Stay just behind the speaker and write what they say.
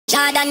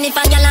Jordan, if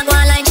a girl a go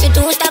on like she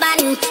too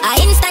stubborn, I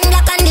instant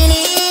block and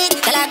delete.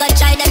 Girl I go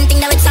try them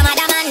thing that with some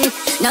other man.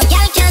 No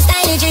girl can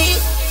style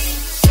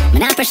it.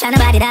 Man I pressure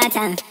nobody that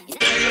time.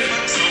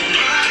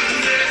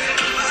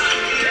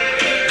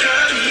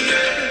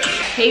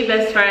 Hey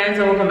best friends,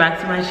 and welcome back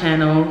to my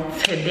channel.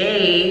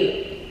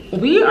 Today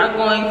we are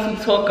going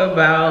to talk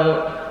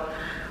about,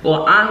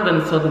 well, I'm going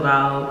to talk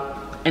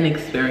about an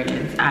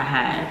experience I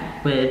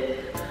had with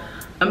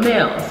a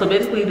male. So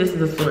basically this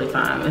is a story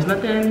time. It's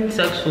nothing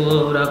sexual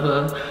or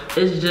whatever.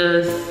 It's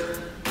just,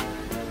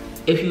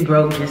 if you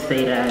broke, just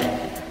say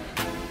that.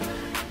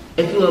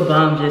 If you a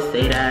bum, just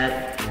say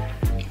that.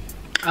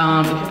 If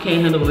you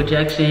can't handle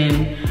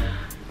rejection,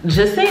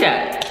 just say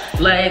that.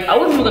 Like, I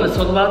wasn't even gonna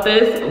talk about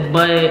this,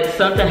 but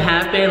something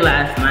happened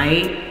last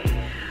night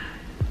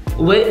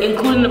with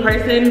including the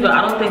person, but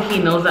I don't think he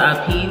knows that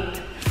I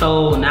peeped.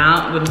 So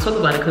now I'm gonna talk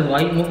about it, because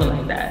why are you moving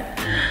like that?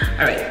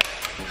 All right.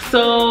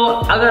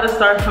 So I gotta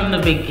start from the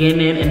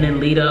beginning and then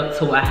lead up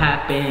to what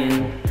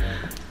happened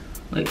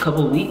like a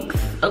couple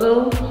weeks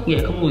ago. Yeah,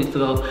 a couple weeks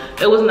ago.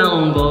 It wasn't that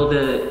long ago,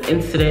 the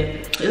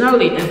incident. It's not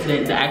really an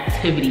incident, the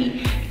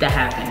activity that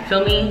happened,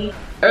 feel me?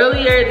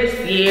 Earlier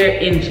this year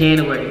in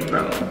January,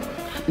 bro.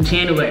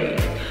 January.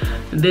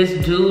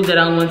 This dude that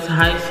I went to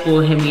high school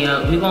hit me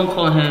up. We're gonna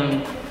call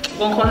him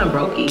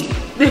Brokey.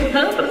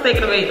 For the sake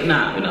of it,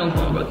 nah, we're not gonna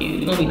call him Brokey.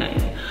 We're gonna be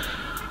nice.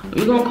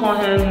 We're gonna call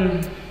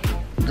him,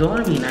 do I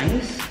wanna be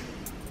nice?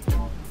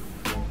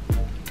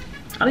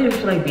 I don't even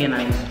feel like being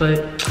nice,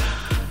 but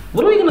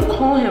what are we gonna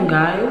call him,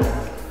 guys?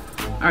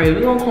 All right,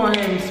 we're gonna call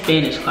him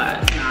Spanish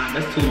class. Nah,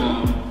 that's too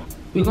long.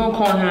 We'll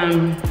call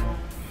him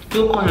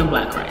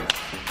Black Rice,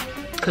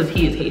 because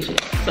he is Haitian.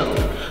 So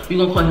we're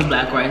gonna call him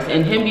Black Rice.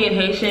 And him being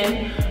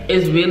Haitian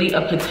is really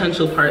a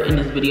potential part in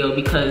this video,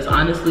 because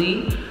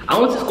honestly, I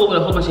went to school with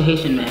a whole bunch of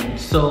Haitian men.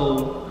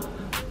 So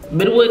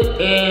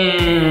Midwood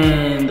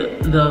and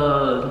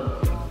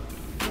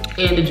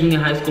the junior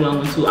high school I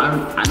went to,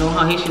 I know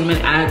how Haitian men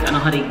act, I know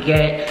how they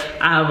get.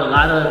 I have a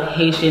lot of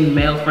Haitian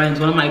male friends.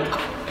 Two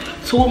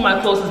of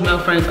my closest male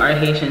friends are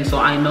Haitian, so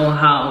I know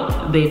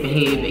how they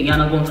behave. And y'all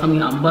not gonna tell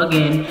me I'm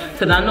bugging,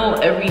 because I know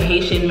every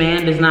Haitian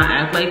man does not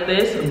act like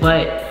this,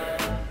 but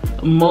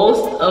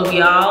most of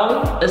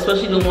y'all,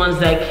 especially the ones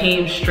that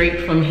came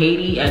straight from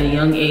Haiti at a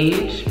young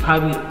age,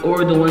 probably,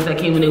 or the ones that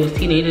came when they was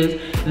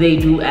teenagers, they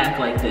do act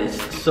like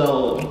this.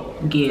 So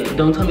yeah,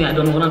 don't tell me I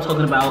don't know what I'm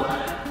talking about.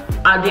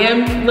 I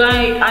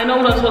know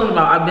what I'm talking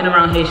about. I've been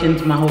around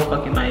Haitians my whole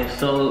fucking life.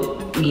 So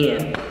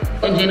yeah,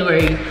 in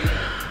January,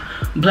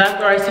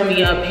 Black Rice hit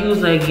me up. He was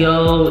like,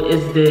 yo,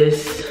 is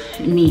this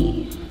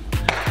me?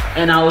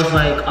 And I was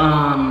like,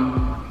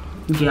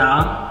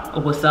 yeah,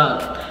 what's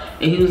up?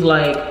 And he was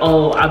like,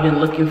 oh, I've been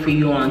looking for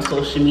you on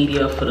social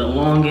media for the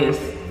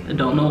longest. I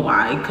don't know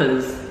why,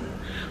 because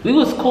we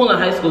was cool in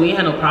high school. We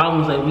had no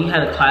problems. Like, we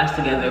had a class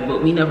together,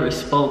 but we never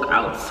spoke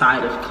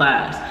outside of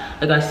class.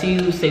 Like, I see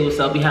you, say what's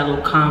up. We had a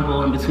little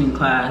convo in between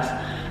class,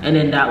 and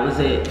then that was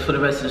it for the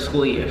rest of the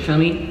school year, feel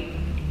me?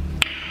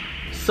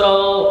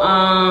 So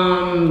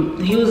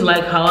he was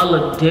like, how I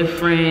look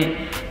different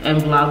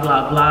and blah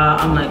blah blah.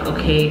 I'm like,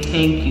 okay,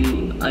 thank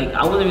you. Like,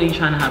 I wasn't really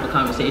trying to have a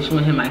conversation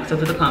with him. I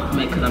accepted the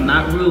compliment because I'm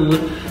not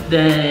rude.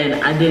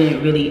 Then I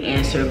didn't really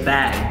answer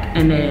back.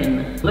 And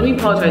then let me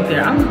pause right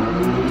there.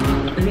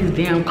 These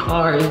damn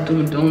cars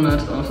doing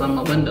donuts outside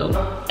my window.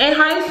 In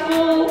high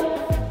school,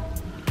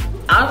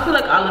 I feel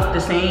like I look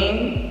the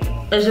same.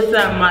 It's just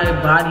that my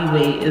body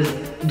weight is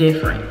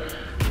different.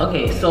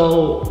 Okay,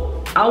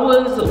 so I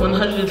was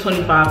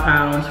 125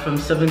 pounds from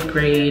 7th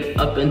grade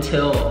up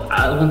until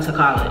I went to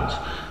college.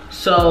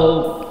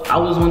 So I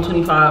was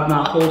 125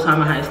 my whole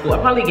time in high school. I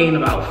probably gained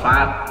about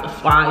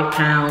five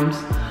pounds.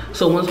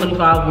 So 125,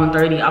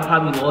 130, I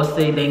probably lost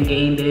it, then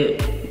gained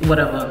it,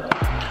 whatever.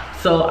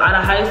 So out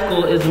of high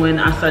school is when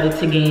I started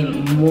to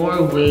gain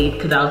more weight,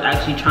 because I was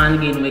actually trying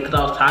to gain weight, because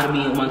I was tired of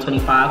being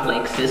 125.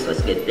 Like, sis,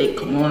 let's get thick,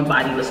 come on,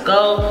 body, let's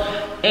go.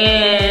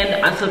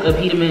 And I took a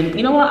Peterman.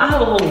 You know what, I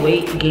have a whole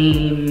weight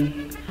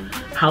gain,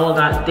 how I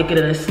got thicker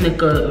than a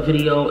Snicker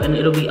video, and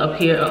it'll be up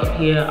here,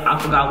 I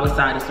forgot what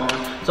side it's on.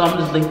 So I'm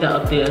just link that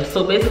up there.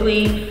 So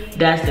basically,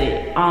 that's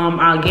it.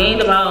 I gained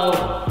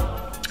about,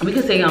 we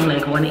could say I'm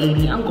like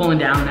 180. I'm going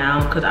down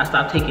now because I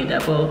stopped taking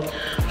Depo.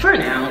 For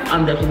now,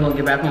 I'm definitely gonna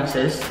get back on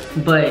sis.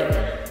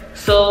 But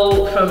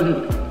so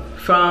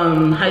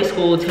from high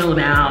school till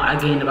now, I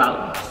gained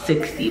about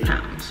 60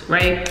 pounds,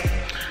 right?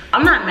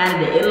 I'm not mad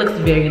at it. It looks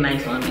very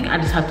nice on me. I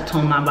just have to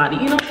tone my body.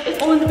 You know,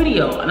 it's always a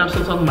video and I'm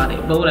still talking about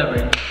it, but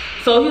whatever.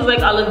 So he's like,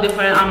 I look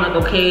different. I'm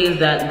like, okay, is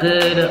that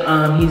good?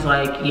 He's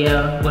like,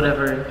 yeah,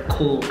 whatever,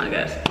 cool, I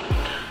guess.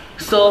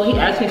 So he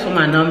asked me for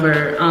my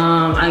number.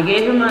 I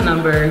gave him my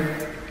number.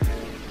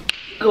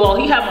 Well,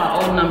 he had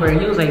my old number and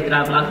he was like, did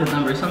I block his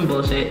number? Some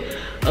bullshit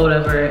or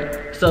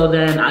whatever. So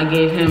then I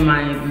gave him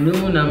my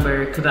new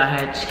number because I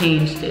had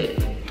changed it,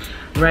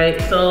 right?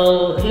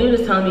 So he was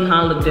just telling me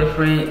how I look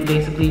different,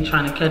 basically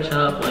trying to catch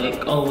up,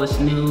 like, oh, what's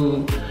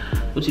new?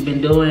 What you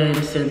been doing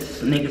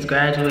since niggas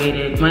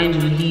graduated? Mind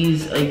you,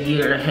 he's a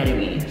year ahead of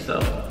me, so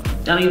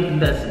I don't even think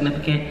that's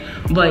significant.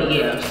 But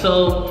yeah,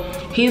 so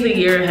he's a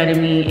year ahead of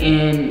me,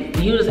 and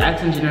he was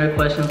asking generic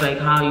questions like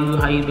how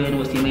you been,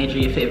 what's your major,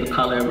 your favorite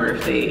color,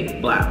 birthday,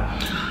 blah.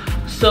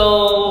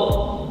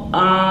 So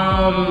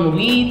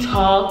we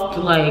talked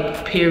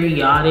like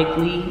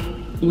periodically.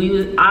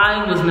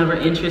 I was never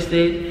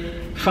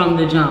interested from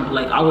the jump.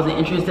 Like, I wasn't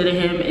interested in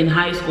him in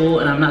high school,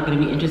 and I'm not gonna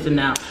be interested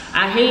now.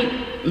 I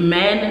hate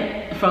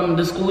men from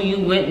the school you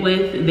went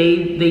with.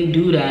 They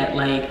do that.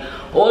 Like,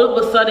 all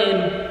of a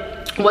sudden,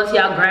 once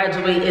y'all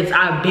graduate, it's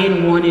I've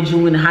been wanted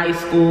you in high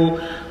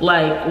school.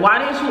 Like, why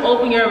didn't you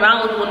open your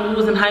mouth when we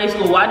was in high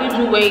school? Why did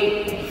you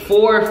wait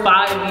 4 or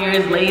 5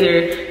 years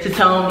later to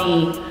tell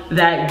me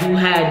that you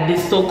had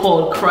this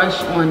so-called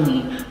crush on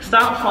me?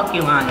 Stop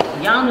fucking lying.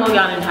 Y'all know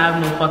y'all didn't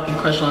have no fucking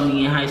crush on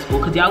me in high school,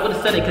 because y'all would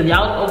have said it, because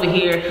y'all was over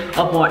here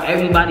up on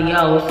everybody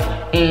else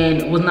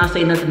and was not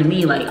saying nothing to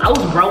me. Like, I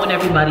was growing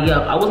everybody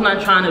up. I was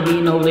not trying to be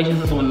in no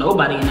relationships with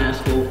nobody in that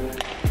school.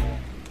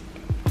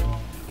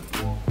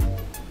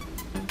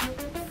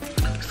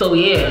 So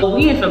yeah,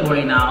 we in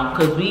February now,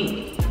 because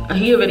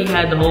he already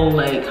had the whole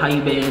like, how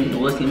you been,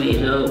 what's your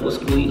major, what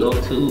school you go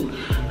to,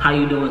 how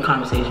you doing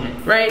conversation,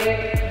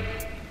 right?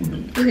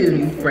 Excuse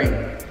me,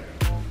 right.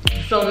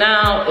 So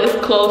now it's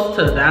close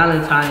to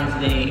Valentine's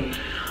Day,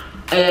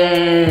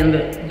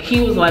 and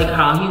he was like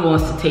how he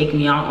wants to take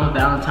me out on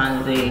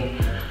Valentine's Day.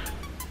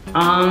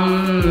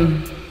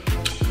 I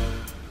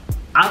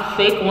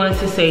fake wanted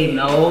to say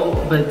no,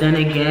 but then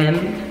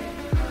again,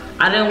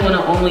 I didn't want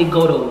to only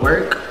go to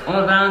work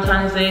on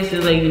Valentine's Day, so he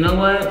was like, you know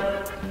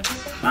what?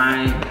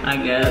 Fine, I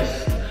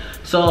guess.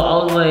 So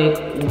I was like,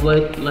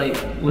 what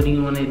do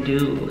you want to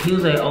do? He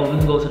was like, oh, we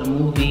can go to the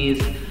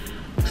movies.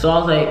 So I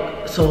was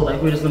like, so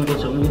like, we're just gonna go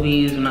to the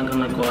movies, we're not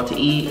gonna like go out to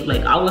eat.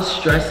 Like, I was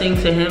stressing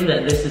to him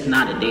that this is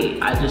not a date.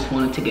 I just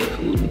wanted to get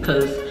food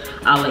because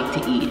I like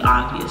to eat,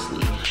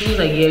 obviously. He was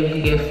like, yeah, we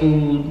can get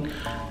food.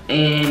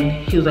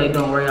 And he was like,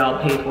 don't worry, I'll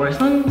pay for it.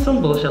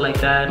 Some bullshit like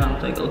that. And I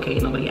was like, okay,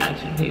 nobody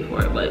asked you to pay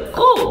for it, but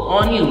cool,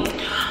 on you.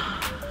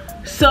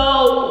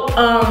 So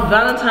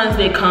Valentine's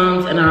Day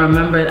comes, and I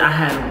remembered I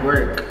had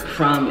work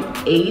from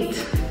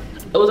 8.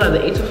 It was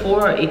either 8 to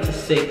 4 or 8 to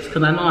 6,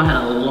 because I know I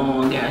had a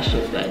long ass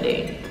shift that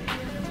day.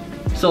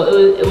 So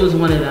it was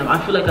one of them. I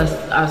feel like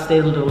I stayed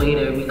a little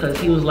later, because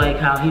he was like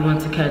how he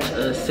went to catch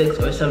a 6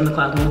 or 7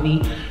 o'clock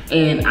movie,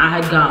 and I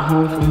had got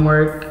home from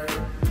work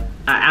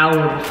an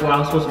hour before I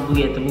was supposed to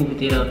be at the movie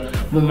theater.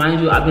 But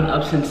mind you, I've been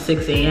up since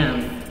 6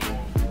 a.m.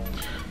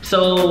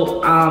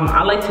 So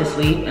I like to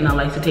sleep and I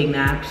like to take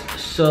naps.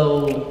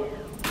 So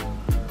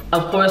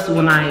of course,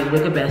 when I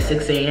wake up at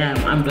 6 a.m.,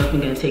 I'm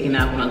definitely gonna take a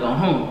nap when I go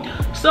home.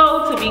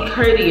 So to be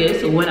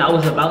courteous, when I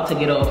was about to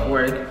get off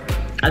work,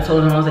 I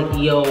told him, I was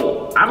like,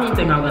 yo, I don't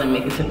think I'm gonna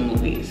make it to the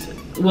movies.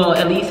 Well,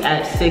 at least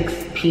at 6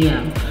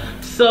 p.m.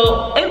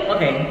 So,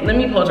 okay, let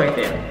me pause right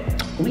there.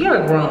 We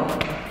are grown.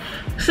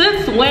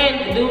 Since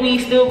when do we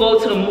still go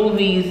to the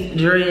movies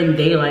during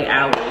daylight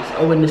hours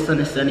or when the sun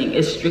is setting?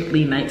 It's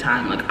strictly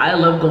nighttime. Like, I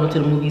love going to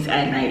the movies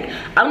at night.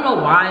 I don't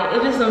know why.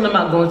 It's just something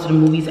about going to the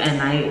movies at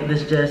night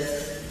that's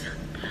just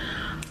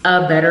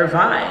a better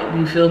vibe,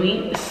 you feel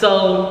me?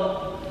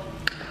 So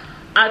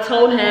I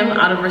told him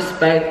out of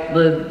respect,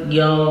 look,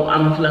 yo, I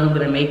don't feel like I'm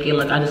gonna make it.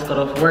 Like, I just got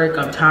off work,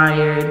 I'm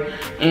tired.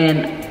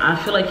 And I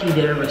feel like he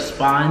didn't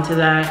respond to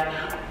that.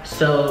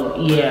 So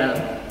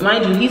yeah,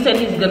 mind you, he said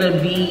he's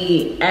gonna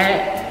be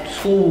at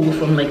school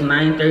from like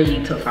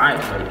 9:30 to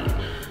 5:30.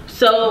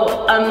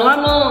 So a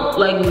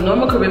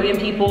normal Caribbean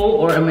people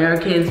or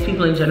Americans,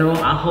 people in general,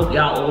 I hope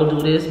y'all all do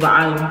this, but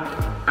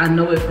I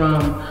know it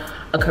from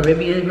a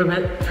Caribbean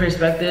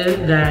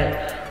perspective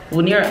that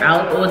when you're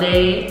out all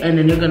day and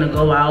then you're gonna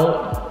go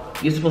out,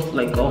 you're supposed to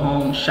like go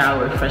home,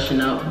 shower,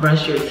 freshen up,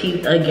 brush your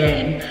teeth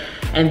again,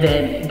 and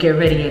then get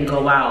ready and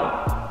go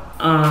out.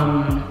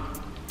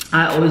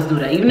 I always do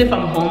that. Even if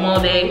I'm home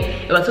all day,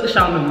 if I took a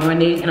shower in the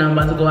morning and I'm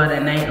about to go out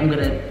at night, I'm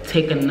gonna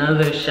take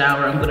another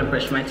shower, I'm gonna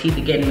brush my teeth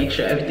again, make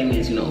sure everything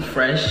is, you know,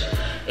 fresh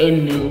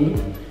and new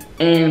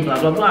and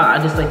blah, blah, blah. I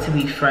just like to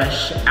be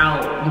fresh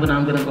out when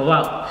I'm gonna go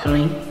out, feel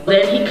me?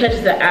 Then he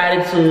catches the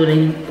attitude,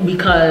 and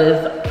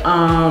because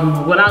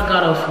when I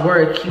got off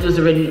work, he was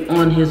already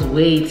on his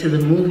way to the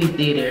movie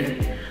theater.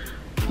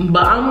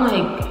 But I'm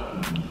like,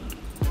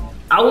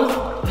 I was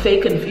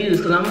fake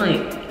confused, because I'm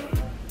like,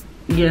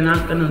 you're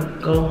not gonna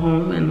go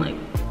home and like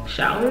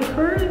shower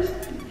first?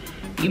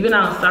 You've been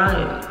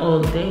outside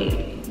all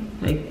day.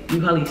 Like, you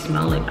probably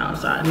smell like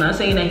outside. I'm not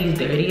saying that he's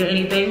dirty or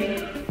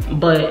anything,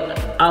 but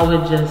I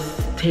would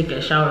just take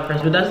a shower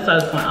first. But that's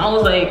besides the point. I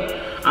was like,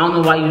 I don't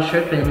know why you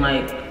tripping.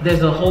 Like,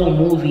 there's a whole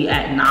movie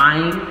at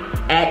 9,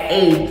 at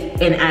 8,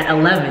 and at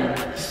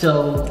 11.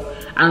 So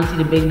I don't see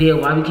the big deal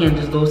why we can't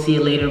just go see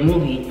a later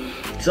movie.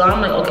 So I'm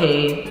like,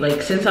 okay,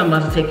 like, since I'm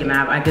about to take a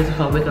nap, I guess if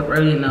I wake up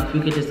early enough,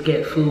 we could just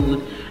get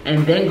food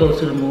and then go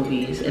to the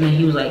movies. And then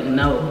he was like,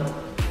 no.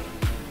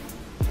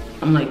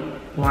 I'm like,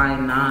 why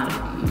not?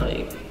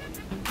 Like,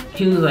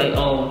 he was like,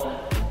 oh,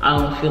 I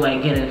don't feel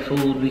like getting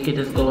food. We could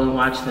just go and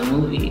watch the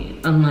movie.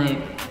 I'm like,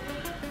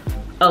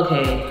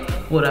 okay,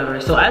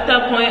 whatever. So at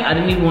that point, I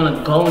didn't even want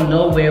to go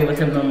nowhere with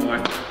him no more.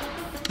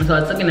 So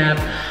I took a nap.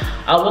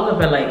 I woke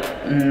up at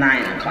like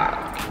 9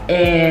 o'clock.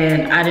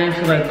 And I didn't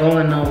feel like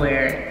going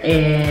nowhere,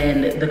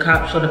 and the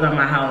cops showed up at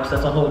my house.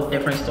 That's a whole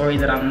different story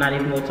that I'm not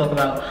even gonna talk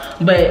about.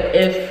 But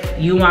if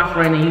you my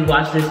friend and you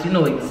watch this, you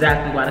know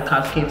exactly why the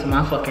cops came to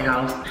my fucking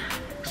house.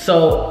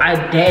 So I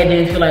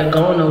didn't feel like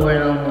going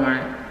nowhere no more.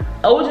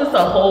 It was just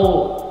a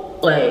whole,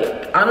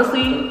 like,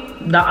 honestly,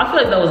 I feel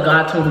like that was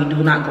God told me,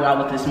 do not go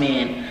out with this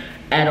man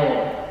at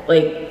all.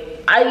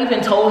 Like, I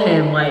even told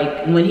him,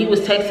 like, when he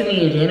was texting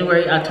me in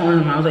January, I told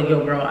him, I was like,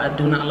 yo bro, I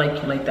do not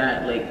like you like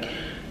that. Like,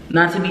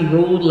 not to be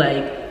rude,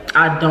 like,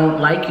 I don't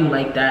like you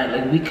like that.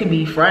 Like, we could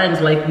be friends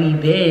like we've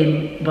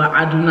been, but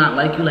I do not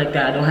like you like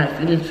that. I don't have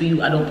feelings for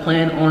you. I don't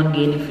plan on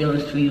gaining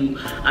feelings for you.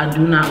 I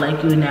do not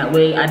like you in that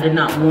way. I did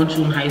not want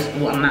you in high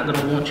school. I'm not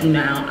gonna want you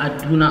now. I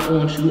do not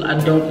want you. I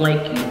don't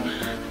like you.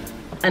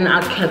 And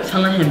I kept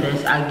telling him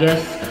this. I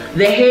guess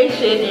the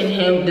Haitian in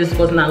him just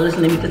was not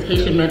listening, because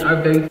Haitian men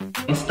are very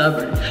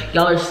stubborn.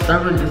 Y'all are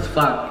stubborn as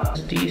fuck.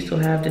 Do you still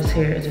have this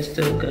hair? Is it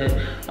still good?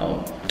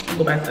 Oh, I'll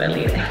go back to that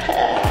later.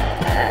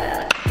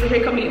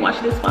 Here, come and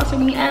watch this, sponsor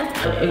me.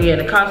 Yeah,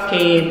 the cops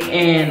came,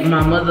 and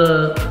my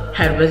mother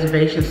had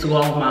reservations to go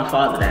out with my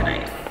father that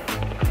night,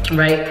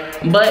 right?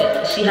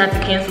 But she had to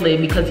cancel it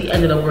because he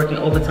ended up working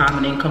overtime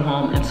and didn't come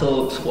home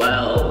until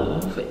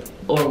 12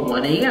 or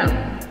 1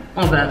 a.m.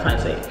 on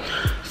Valentine's Day.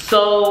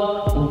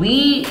 So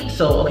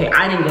okay,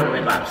 I didn't go to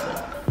Red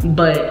Lobster,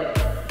 but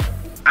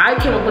I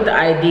came up with the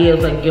idea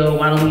of like, yo,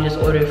 why don't we just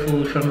order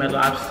food from Red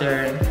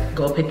Lobster,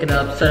 go pick it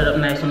up, set it up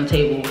nice on the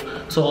table,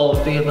 so all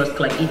three of us could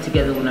like eat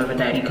together whenever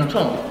daddy comes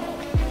home.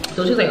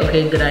 So she's like,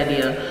 okay, good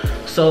idea.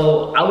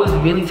 So I was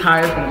really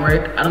tired from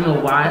work. I don't know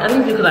why. I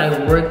think it's because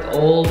I worked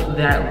all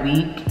that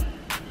week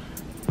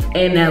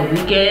and that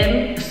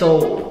weekend.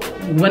 So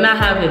when I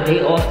have a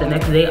day off the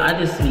next day, I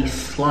just be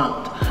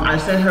slumped. I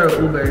sent her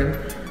an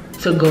Uber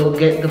to go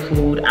get the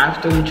food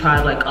after we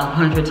tried like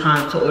 100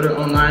 times to order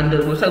online. The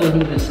website was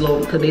moving slow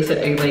because they said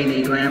everybody and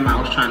their grandma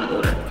was trying to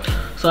order.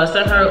 So I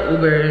sent her an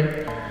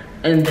Uber,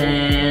 and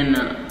then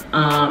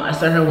I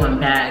sent her one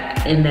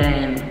back, and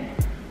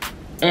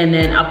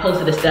then I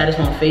posted a status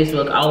on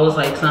Facebook. I was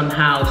like,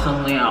 somehow,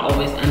 somewhere, I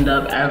always end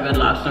up at Red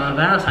Lobster on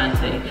Valentine's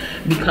Day,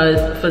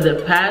 because for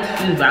the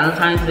past few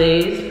Valentine's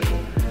Days,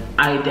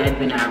 I had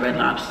been at Red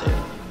Lobster.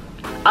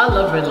 I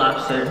love Red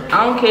Lobster.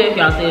 I don't care if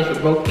y'all say it's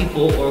for broke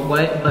people or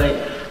what,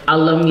 but I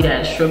love me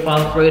that shrimp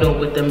Alfredo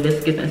with them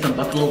biscuits and some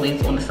buffalo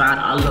wings on the side.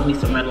 I love me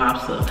some Red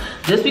Lobster.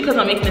 Just because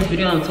I'm making this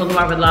video and I'm talking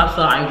about Red Lobster,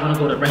 I want to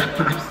go to Red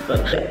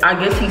Lobster.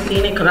 I guess he's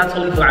seen it because I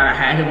totally forgot I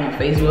had him on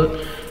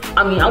Facebook.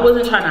 I mean, I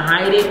wasn't trying to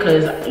hide it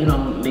because, you know,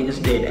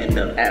 niggas did end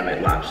up at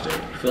Red Lobster,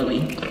 you feel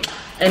me?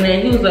 And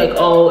then he was like,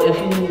 oh, if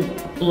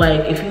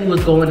you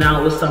was going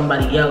out with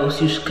somebody else,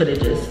 you could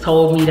have just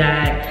told me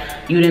that.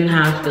 You didn't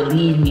have to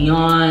lead me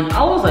on.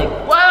 I was like,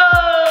 whoa!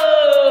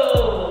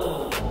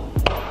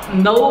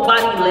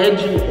 Nobody led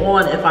you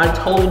on if I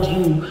told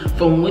you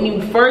from when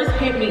you first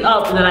hit me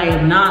up that I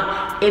am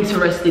not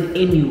interested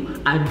in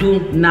you. I do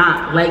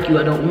not like you.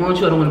 I don't want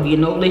you. I don't want to be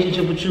in no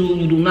relationship with you.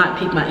 You do not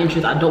pique my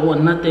interest. I don't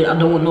want nothing. I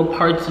don't want no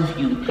parts of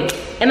you.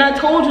 And I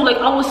told you, like,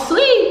 I was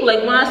asleep.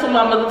 Like, when I sent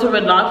my mother to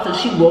Red Lobster,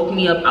 she woke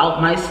me up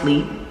out my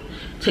sleep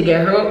to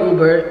get her an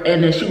Uber,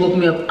 and then she woke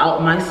me up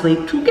out my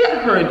sleep to get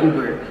her an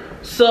Uber.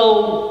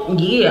 So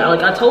yeah,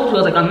 like I told you, I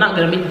was like, I'm not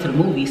gonna make it to the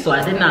movie, so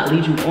I did not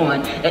lead you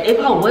on. And if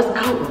I was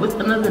out with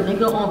another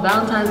nigga on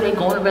Valentine's Day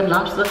going to Red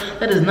Lobster,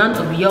 that is none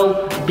of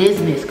your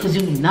business, cause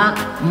you not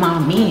my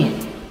man.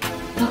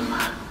 The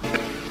fuck?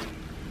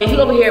 And he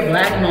over here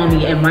blacking on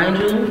me, and mind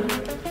you,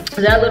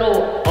 that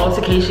little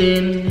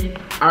altercation,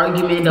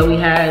 argument that we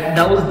had,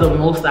 that was the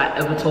most I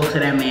ever talked to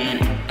that man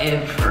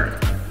ever.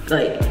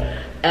 Like,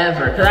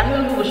 ever. Cause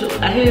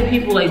I hear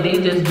people like, they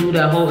just do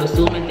that whole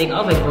assuming thing.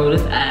 I was like, bro,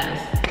 this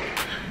ass.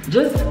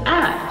 Just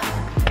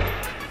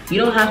ask. You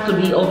don't have to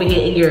be over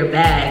here in your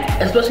bag,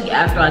 especially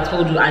after I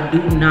told you I do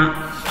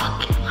not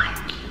fucking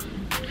like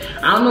you.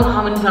 I don't know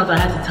how many times I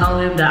had to tell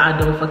him that I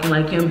don't fucking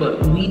like him,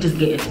 but we just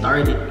getting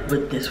started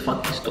with this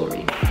fucking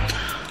story.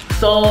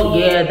 So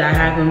yeah, that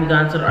happened. We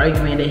got into the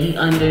argument that he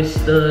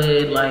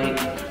understood, like,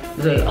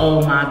 he's like,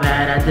 oh my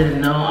bad, I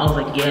didn't know. I was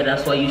like, yeah,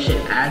 that's why you should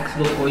ask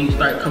before you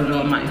start coming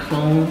on my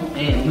phone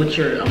and with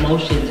your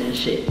emotions and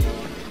shit.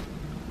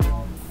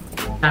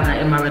 I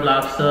ate my Red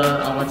Lobster,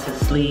 I went to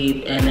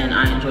sleep, and then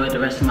I enjoyed the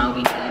rest of my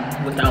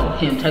weekend without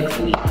him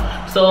texting me.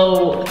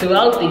 So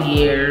throughout the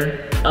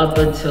year, up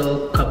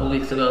until a couple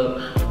weeks ago,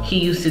 he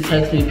used to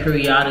text me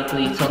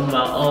periodically talking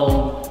about,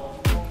 oh,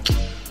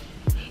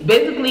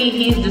 basically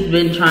he's just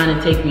been trying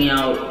to take me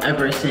out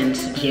ever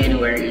since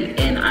January,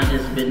 and I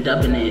just been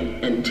dubbing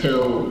it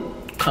until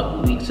a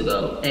couple weeks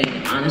ago.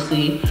 And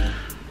honestly,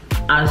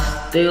 I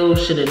still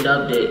should have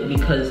dubbed it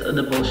because of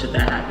the bullshit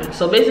that happened.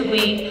 So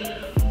basically,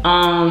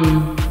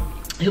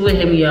 he would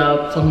hit me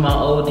up talking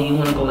about, oh, do you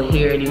want to go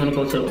here? Do you want to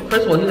go to,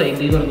 first of all, he's like,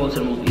 do you want to go to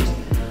the movies?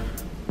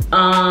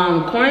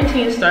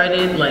 Quarantine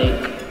started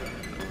like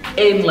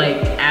in like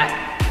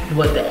at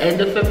what, the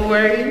end of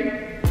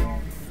February?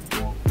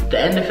 the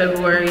end of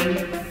February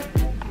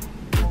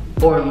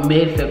or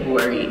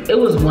mid-February. It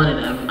was one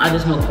of them. I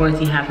just know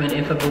quarantine happened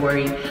in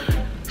February.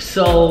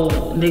 So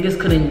niggas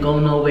couldn't go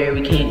nowhere.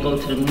 We can't go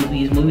to the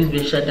movies. Movies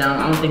been shut down.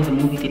 I don't think the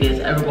movie theaters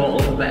ever gonna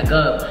open back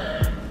up.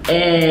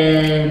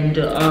 And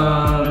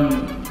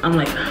I'm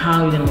like,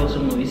 how are we gonna go to the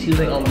movies? He was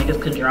like, oh,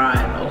 niggas could drive.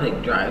 I was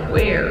like, drive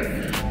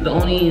where? The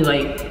only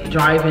like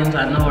drive-ins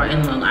I know are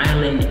in Long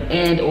Island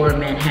and or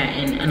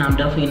Manhattan, and I'm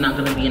definitely not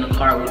gonna be in a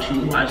car with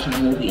you watching a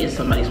movie in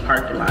somebody's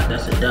parking lot.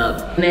 That's a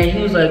dub. And then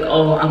he was like,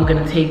 oh, I'm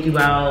gonna take you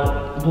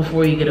out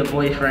before you get a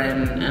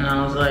boyfriend. And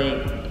I was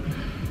like,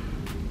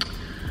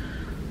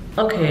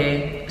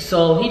 okay.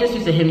 So he just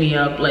used to hit me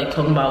up like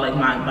talking about like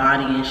my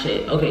body and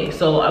shit. Okay,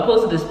 so I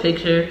posted this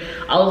picture.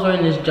 I was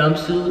wearing this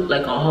jumpsuit,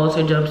 like a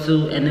halter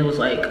jumpsuit, and it was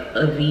like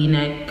a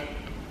V-neck.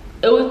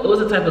 It was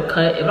a type of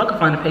cut. If I could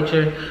find a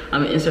picture,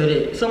 I'm gonna insert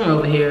it somewhere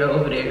over here or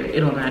over there. It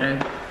don't matter.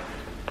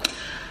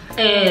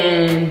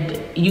 And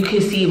you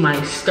can see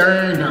my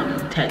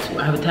sternum tattoo.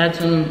 I have a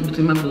tattoo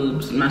between my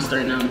boobs, my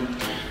sternum.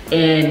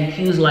 And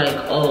he was like,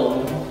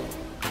 oh,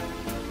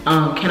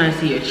 can I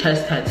see your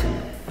chest tattoo?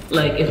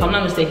 Like, if I'm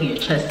not mistaken, your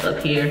chest's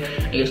up here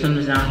and your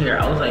sternum's down here.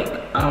 I was like,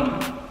 I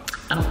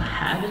don't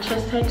have a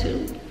chest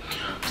tattoo.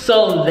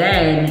 So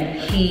then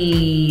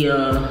he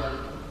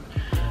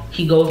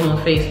goes on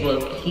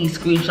Facebook, he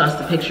screenshots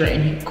the picture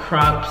and he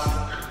crops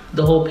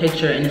the whole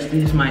picture and just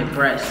leaves my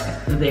breast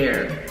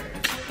there.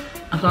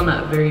 I found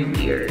that very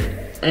weird.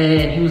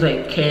 And he was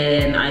like,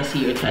 can I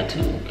see your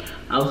tattoo?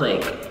 I was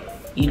like,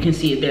 you can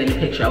see it there in the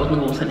picture. I wasn't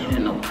gonna send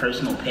him no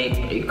personal pic.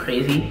 Are you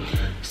crazy?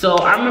 So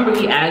I remember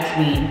he asked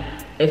me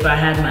if I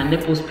had my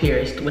nipples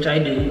pierced, which I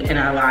do, and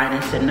I lied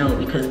and said no,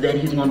 because then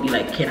he's gonna be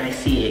like, can I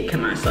see it?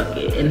 Can I suck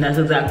it? And that's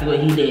exactly what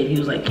he did. He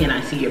was like, can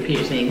I see your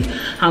piercings?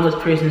 How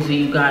much piercings do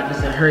you got?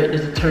 Does it hurt?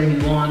 Does it turn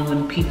you on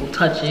when people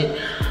touch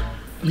it?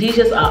 He's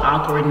just an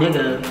awkward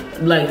nigga.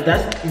 Like,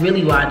 that's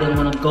really why I didn't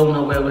wanna go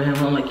nowhere with him.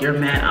 I'm like, you're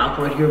mad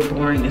awkward, you're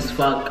boring as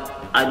fuck.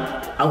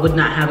 I would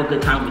not have a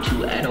good time with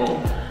you at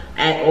all.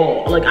 At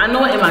all. Like, I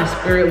know it in my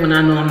spirit when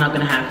I know I'm not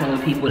gonna have fun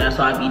with people. That's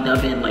why I be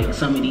dubbing like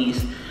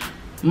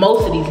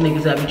most of these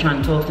niggas that be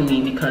trying to talk to me,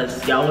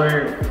 because y'all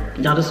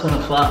just wanna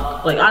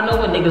fuck. Like, I know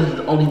when niggas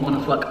only wanna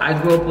fuck. I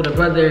grew up with a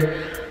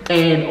brother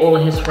and all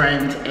of his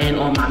friends and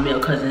all my male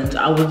cousins.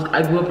 I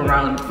grew up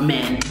around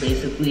men,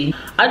 basically.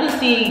 I just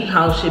see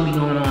how shit be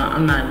going on.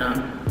 I'm not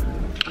dumb.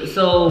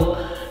 So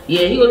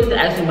yeah, he always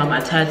asked me about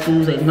my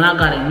tattoos. Like, when I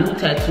got a new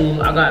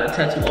tattoo, I got a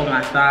tattoo on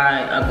my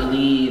thigh, I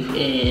believe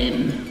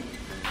in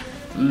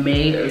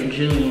May or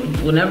June.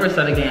 Whenever it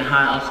started getting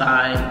hot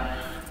outside,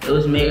 it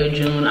was May or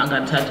June, I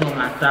got a tattoo on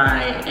my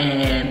thigh,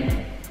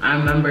 and I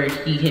remember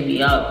he hit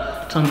me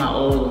up talking about,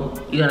 oh,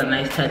 you got a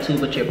nice tattoo,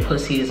 but your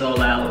pussy is all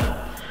out.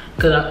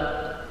 Cause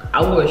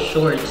I wore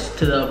shorts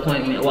to the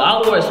appointment. Well, I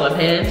wore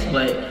sweatpants,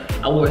 but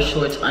I wore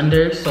shorts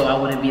under, so I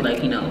wouldn't be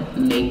like, you know,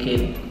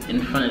 naked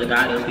in front of the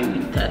guy that was giving me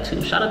the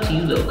tattoo. Shout out to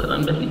you though, cause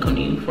I'm definitely coming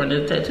to you for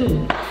the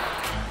tattoo.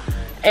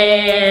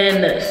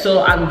 And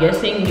so I'm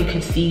guessing you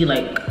could see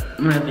like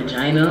my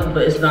vagina,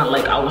 but it's not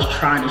like I was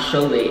trying to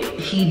show it.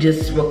 He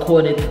just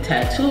recorded the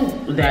tattoo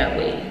that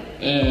way.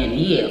 And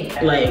yeah,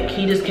 like,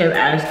 he just kept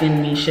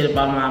asking me shit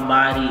about my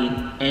body,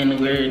 and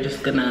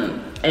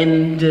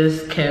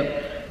just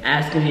kept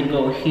asking me to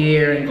go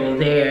here and go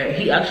there.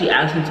 He actually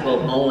asked me to go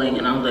bowling,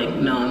 and I was like,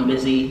 no, I'm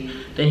busy.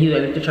 Then he was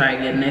like, we could try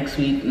again next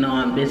week. No,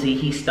 I'm busy.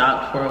 He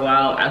stopped for a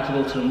while, asked to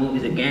go to the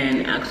movies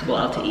again, asked to go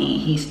out to eat.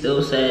 He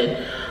still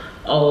said,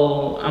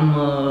 oh, I'm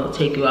gonna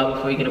take you out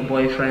before you get a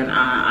boyfriend.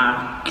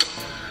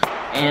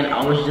 And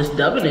I was just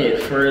dubbing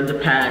it for the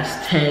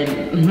past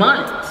 10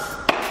 months.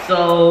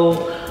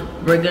 So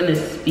we're gonna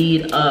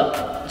speed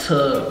up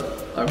to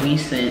a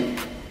recent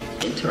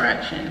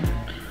interaction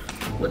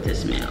with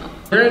this male.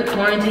 During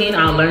quarantine,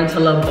 I learned to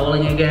love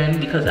bowling again,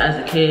 because as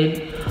a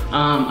kid,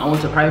 I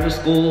went to private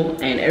school,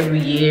 and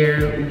every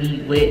year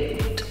we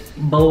went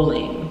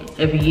bowling.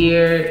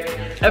 During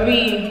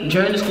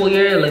the school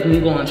year, like,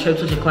 we go on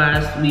trips with your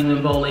class, we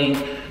went bowling.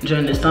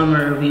 During the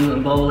summer, we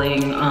went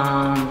bowling.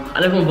 I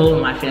never went bowling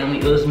with my family.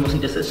 It was mostly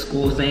just a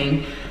school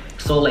thing.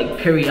 So like,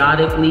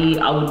 periodically,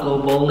 I would go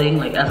bowling.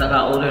 Like, as I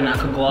got older and I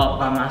could go out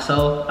by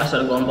myself, I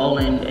started going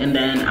bowling. And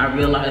then I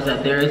realized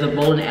that there is a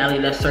bowling alley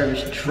that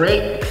serves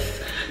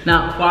drinks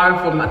not far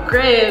from my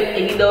crib.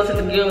 And you know, since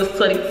the girl was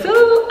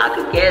 22, I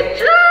could get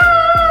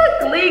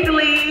drunk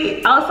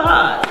legally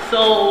outside.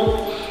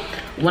 So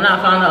when I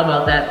found out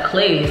about that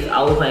place,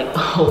 I was like,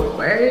 oh,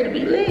 where to be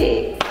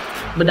lit?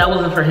 But that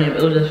wasn't for him,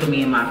 it was just for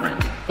me and my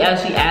friends. He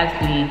actually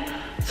asked me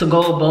to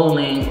go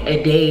bowling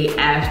a day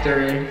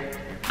after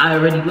I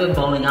already went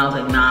bowling. I was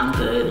like, nah, I'm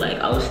good. Like,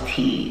 I was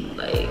teed,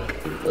 like,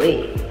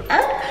 wait.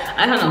 I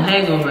had no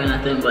hangover or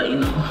nothing, but you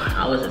know,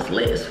 I was just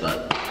lit as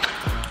fuck.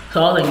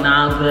 So I was like,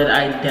 nah, I'm good.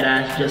 I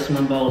deadass just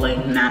went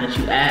bowling, now that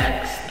you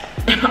asked.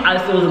 I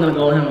still wasn't gonna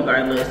go with him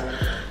regardless.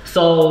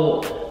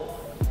 So,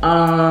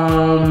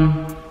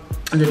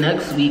 the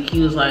next week he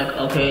was like,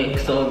 okay,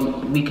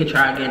 so we could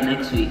try again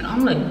next week.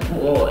 I'm like,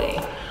 boy,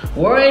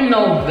 we're in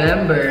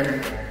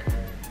November,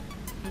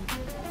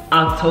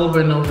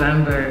 October,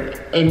 November,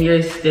 and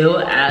you're still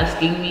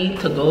asking me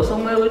to go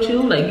somewhere with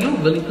you? Like, you're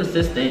really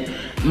persistent.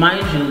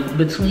 Mind you,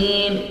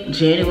 between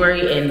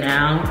January and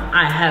now,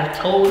 I have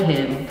told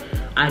him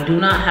I do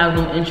not have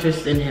no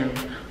interest in him.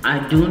 I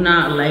do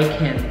not like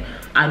him.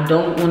 I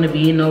don't want to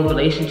be in no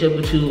relationship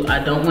with you. I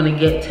don't want to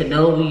get to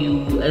know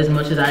you as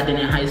much as I did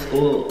in high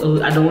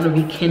school. I don't want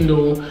to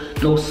rekindle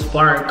no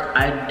spark.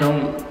 I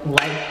don't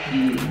like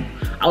you.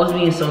 I was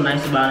being so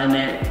nice about it,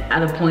 and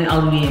at a point I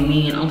was being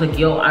mean. I was like,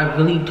 yo, I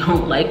really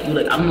don't like you.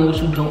 Like, I don't know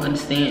what you don't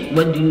understand.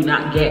 What do you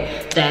not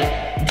get?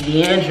 That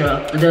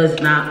Deandra does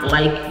not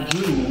like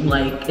you.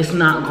 Like, it's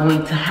not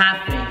going to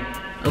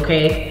happen,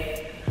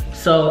 okay?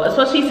 So,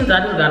 especially since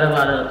I just got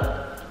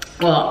about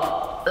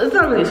well, it's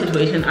not really a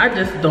situation. I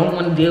just don't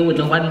want to deal with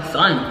nobody's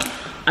son.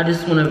 I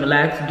just want to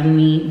relax, do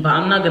me, but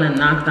I'm not gonna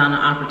knock down an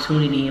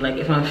opportunity. Like,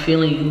 if I'm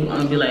feeling you, I'm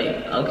gonna be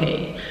like,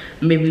 okay,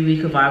 maybe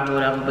we could vibe or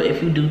whatever, but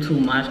if you do too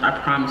much, I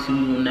promise you,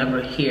 you will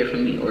never hear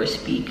from me or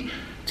speak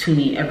to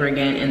me ever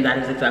again. And that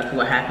is exactly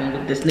what happened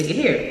with this nigga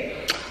here.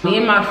 Me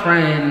and my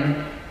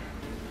friend,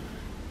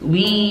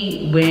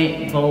 we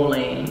went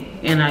bowling,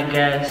 and I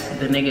guess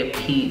the nigga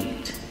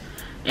peeped,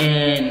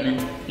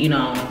 and you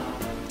know,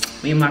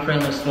 me and my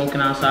friend was smoking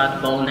outside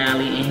the bowling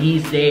alley, and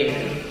he's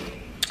there.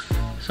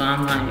 So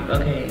I'm like,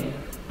 okay,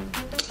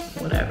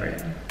 whatever.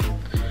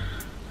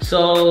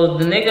 So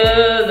the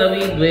nigga that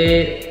we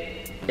with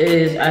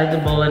is at the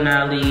bowling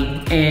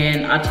alley,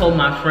 and I told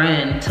my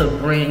friend to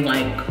bring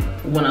like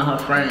one of her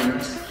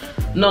friends.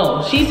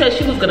 No, she said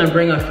she was gonna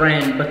bring a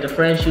friend, but the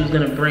friend she was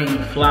gonna bring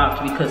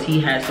flopped because he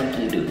had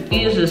something to do.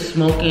 He was just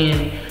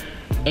smoking,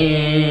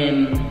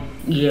 and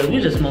yeah, we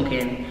were just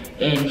smoking.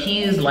 And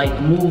he's like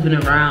moving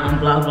around,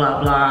 blah,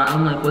 blah, blah.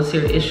 I'm like, what's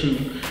your issue?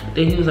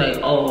 Then he was like,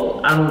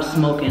 oh, I don't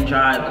smoke and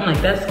drive. I'm like,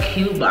 that's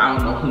cute, but I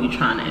don't know who you're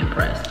trying to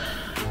impress.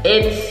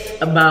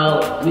 It's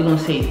about, we're gonna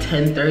say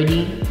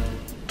 10:30,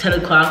 10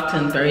 o'clock,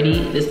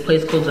 10:30. This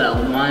place closes at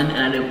 1, and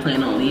I didn't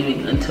plan on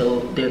leaving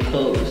until they're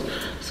closed.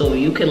 So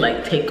you could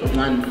like take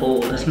one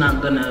pull. It's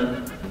not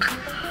gonna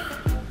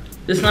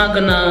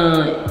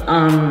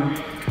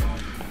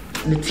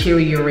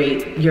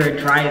deteriorate your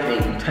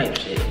driving type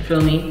shit, you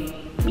feel me?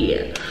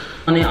 Yeah.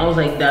 And then I was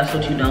like, that's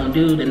what you don't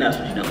do, then that's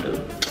what you don't do.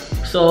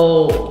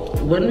 So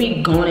when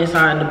we going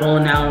inside the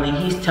bowling alley,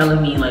 he's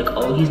telling me like,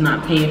 oh, he's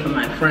not paying for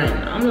my friend.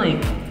 I'm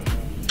like,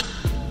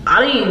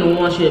 I didn't even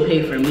want you to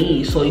pay for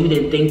me, so you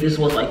didn't think this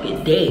was like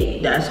a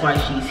date. That's why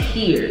she's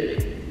here.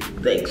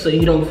 Like, so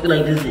you don't feel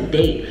like this is a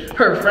date.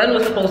 Her friend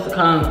was supposed to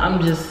come.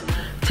 I'm just,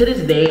 to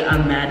this day,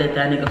 I'm mad that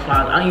that nigga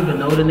flopped. I don't even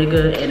know the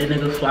nigga, and the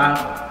nigga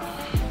flopped.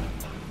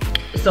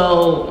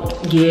 So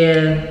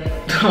yeah,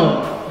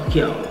 oh,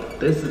 yo.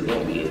 This is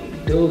gonna be a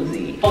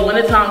doozy. But when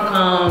the time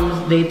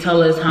comes, they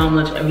tell us how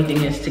much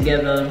everything is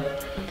together,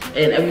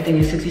 and everything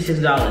is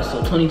 $66.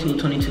 So 22,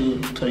 22,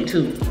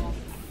 22.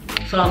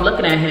 So I'm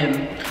looking at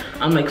him.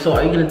 I'm like, so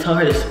are you gonna tell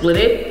her to split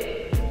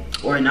it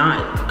or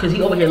not? Cause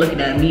he over here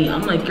looking at me.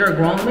 I'm like, you're a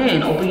grown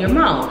man, open your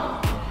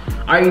mouth.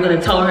 Are you gonna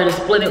tell her to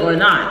split it or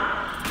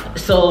not?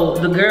 So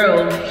the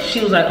girl, she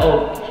was like,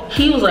 oh,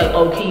 he was like,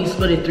 oh, can you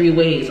split it 3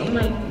 ways? I'm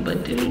like,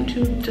 but didn't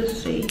you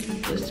just say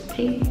just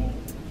pay?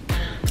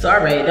 So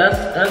all right,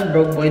 that's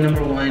broke boy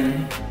number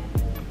 1.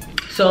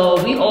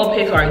 So we all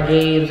pay for our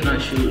games and our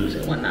shoes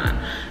and whatnot.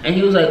 And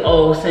he was like,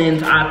 oh,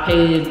 since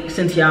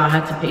y'all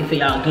had to pay for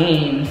y'all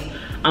games,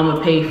 I'm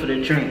gonna pay for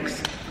the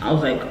drinks. I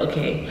was like,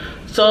 okay.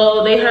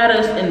 So they had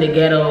us in the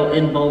ghetto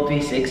in both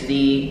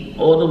 360,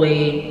 all the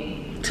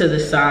way to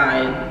the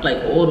side,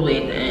 like all the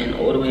way at the end,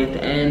 all the way at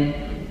the end.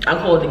 I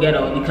call it the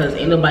ghetto because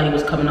ain't nobody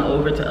was coming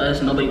over to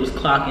us, nobody was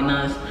clocking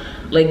us.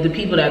 Like the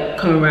people that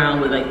come around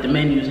with like the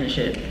menus and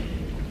shit.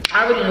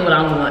 I already know what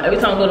I want. Every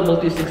time I go to both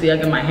 360, I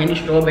get my handy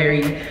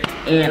strawberry,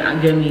 and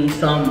I get me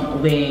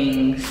some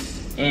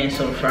wings and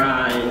some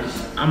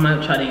fries. I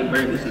might try to eat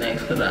burgers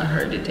next because I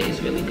heard it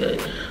tastes really good.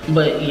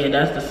 But yeah,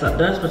 that's besides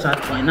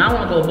the point. Now I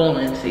want to go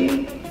bowling.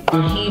 See,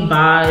 he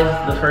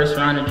buys the first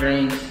round of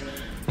drinks,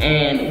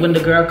 and when the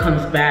girl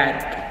comes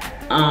back,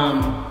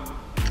 I'll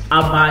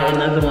buy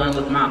another one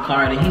with my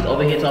card, and he's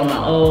over here talking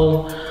about,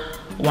 oh,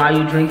 why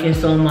you drinking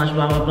so much,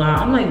 blah, blah, blah.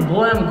 I'm like,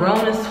 boy, I'm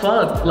grown as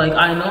fuck. Like,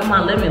 I know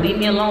my limit. Leave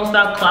me alone,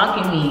 stop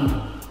clocking me.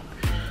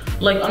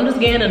 Like, I'm just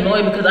getting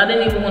annoyed because I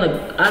didn't even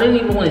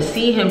want to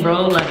see him,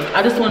 bro. Like,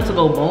 I just wanted to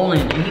go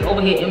bowling. And he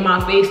over here in my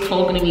face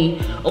talking to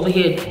me, over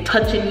here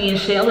touching me and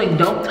shit. I'm like,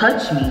 don't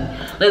touch me.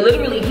 Like,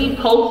 literally, he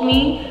poked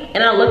me,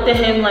 and I looked at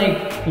him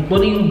like,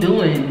 what are you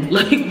doing?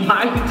 Like,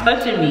 why are you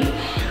touching me?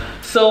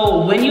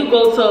 So when you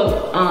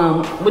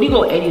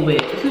go anywhere,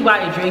 if you buy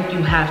a drink,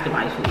 you have to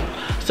buy food.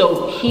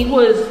 So he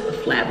was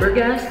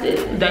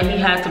flabbergasted that he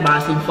had to buy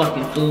some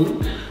fucking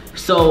food.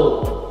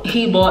 So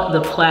he bought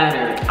the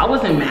platter. I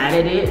wasn't mad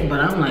at it,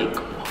 but I'm like,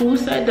 who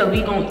said that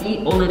we gonna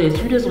eat all of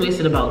this? You just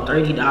wasted about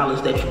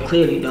 $30 that you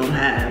clearly don't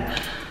have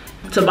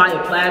to buy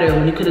a platter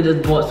when you could have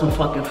just bought some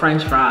fucking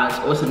french fries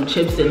or some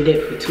chips and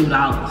dip for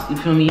 $2, you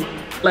feel me?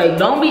 Like,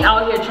 don't be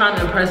out here trying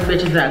to impress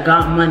bitches that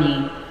got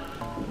money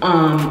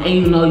and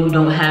you know you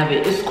don't have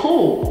it, it's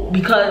cool.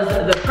 Because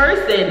the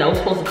person that was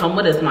supposed to come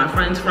with us, my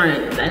friend's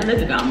friend, that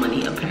nigga got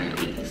money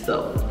apparently.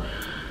 So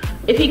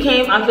if he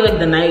came, I feel like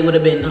the night would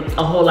have been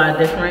a whole lot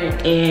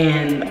different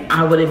and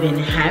I would have been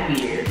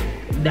happier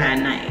that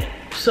night.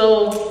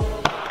 So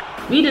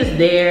we just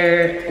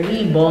there,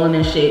 we balling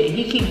and shit.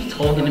 He keeps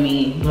talking to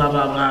me, blah,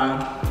 blah,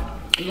 blah.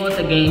 We go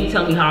into the game, he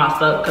tell me how I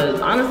suck, cause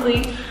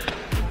honestly,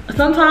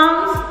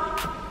 sometimes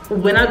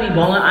when I be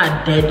balling,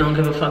 I dead don't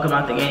give a fuck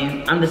about the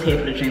game. I'm just here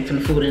for the drinks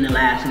and the food and the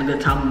laughs and the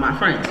good time with my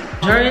friends.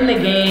 During the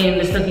game,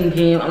 the second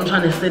game, I'm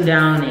trying to sit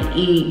down and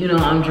eat. You know,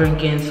 I'm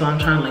drinking, so I'm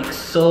trying to like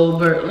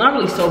sober, not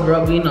really sober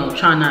up, but you know,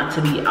 try not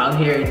to be out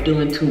here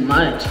doing too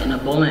much in a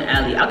bowling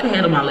alley. I can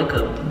handle my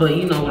liquor, but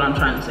you know what I'm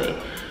trying to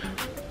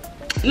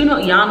say. You know,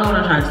 y'all know what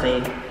I'm trying to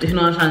say. If you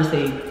know what I'm trying to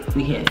say,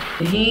 we here.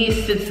 He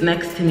sits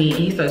next to me and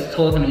he starts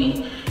talking to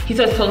me. He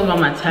starts talking about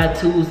my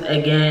tattoos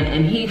again,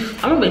 and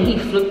I remember he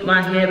flipped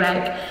my hair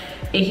back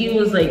and he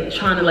was like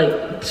trying to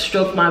like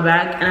stroke my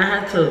back, and I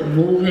had to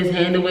move his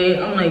hand away.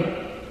 I'm like,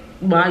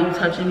 why are you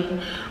touching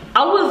me?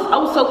 I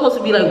was so close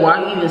to be like,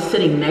 why are you even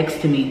sitting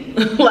next to me?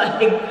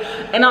 Like,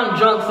 and I'm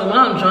drunk, so when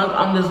I'm drunk,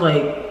 I'm just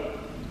like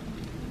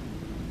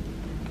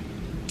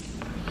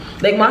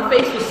my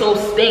face was so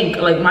stink,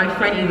 like my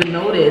friend even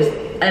noticed,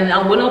 and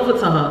I went over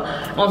to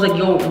her. I was like,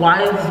 yo,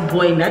 why is this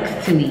boy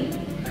next to me?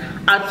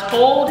 I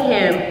told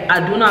him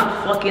I do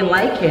not fucking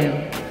like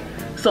him.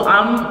 So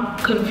I'm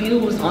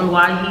confused on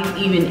why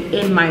he's even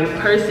in my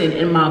person,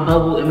 in my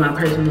bubble, in my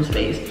personal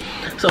space.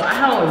 So I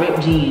had on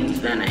ripped jeans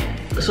that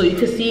night, so you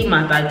could see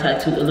my thigh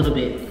tattoo a little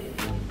bit.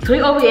 So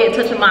he over here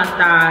touching my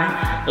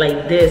thigh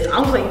like this. I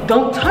was like,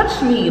 don't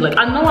touch me. Like,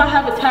 I know I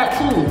have a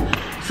tattoo.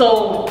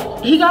 So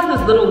he got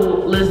this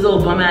little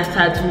bum ass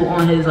tattoo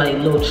on his like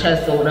little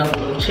chest or whatever,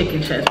 little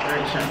chicken chest,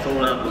 bird chest or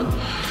whatever.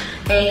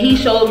 And he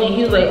showed me,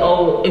 he was like,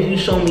 oh, if you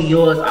show me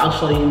yours, I'll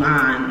show you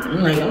mine.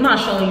 I'm like, I'm not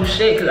showing you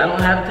shit because I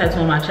don't have a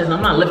tattoo on my chest.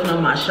 I'm not lifting up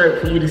my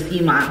shirt for you to see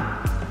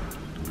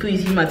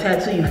please see my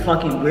tattoo, you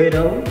fucking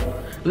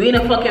weirdo. We in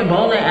a fucking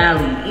bowling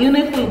alley. Even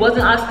if we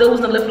wasn't, I still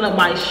wasn't lifting up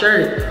my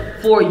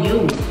shirt for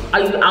you. Are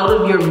you out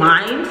of your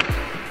mind?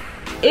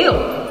 Ew.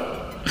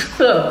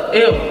 Ew.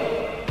 Ew.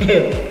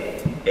 Ew.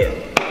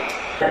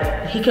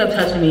 He kept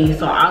touching me,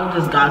 so I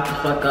just got the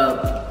fuck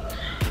up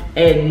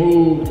and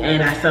moved,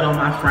 and I sat on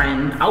my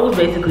friend. I was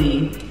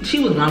basically, she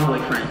was my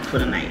boyfriend for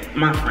the night,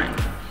 my friend.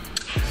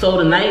 So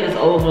the night is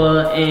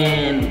over,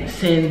 and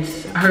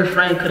since her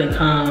friend couldn't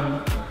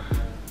come,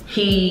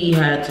 he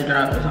had to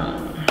drive us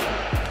home.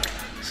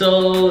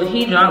 So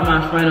he dropped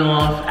my friend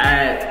off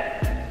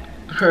at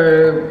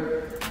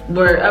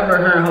wherever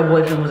her and her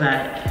boyfriend was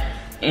at,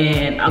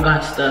 and I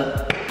got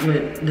stuck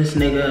with this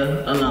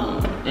nigga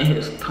alone in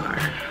his car.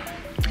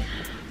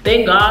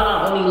 Thank God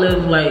I only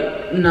live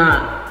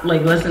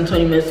like less than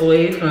 20 minutes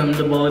away from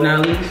the bowling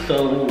alley,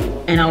 so,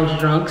 and I was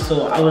drunk,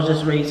 so I was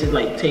just ready to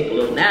like take a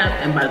little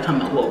nap, and by the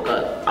time I woke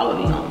up, I would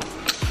be home.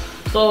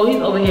 So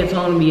he's over here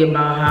telling me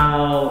about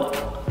how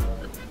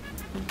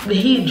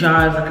he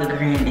drives like a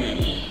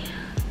granddaddy.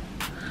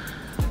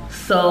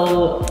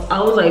 So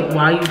I was like,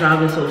 why are you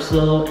driving so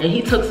slow? And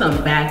he took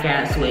some back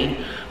ass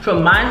way.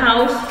 From my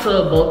house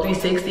to Boat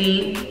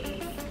 360,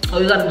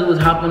 all you gotta do is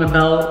hop on the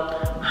belt,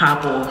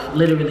 hop off,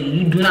 literally.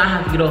 You do not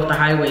have to get off the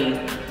highway.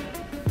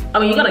 I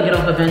mean, you gotta get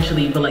off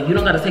eventually, but like, you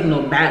don't gotta take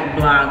no back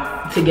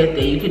block to get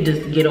there. You could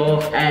just get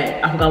off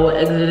at, I forgot what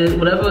exit it is,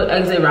 whatever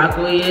exit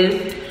Rockaway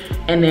is,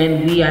 and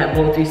then we at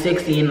Boat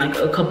 360 in like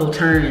a couple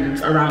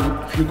turns around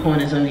a few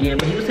corners over here.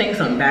 But he was taking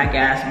some back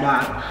ass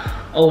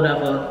block or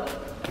whatever.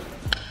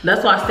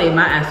 That's why I saved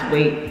my ass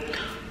weight.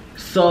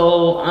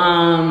 So,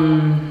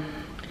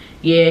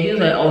 yeah, he was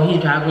like, oh, he's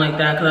driving like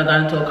that because I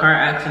got into a car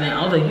accident.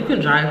 I was like, you can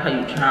drive how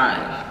you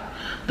drive.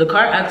 The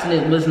car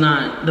accident was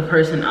not the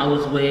person I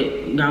was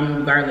with,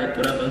 regardless,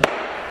 whatever.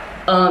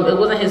 It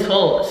wasn't his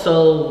fault,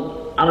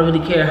 so I don't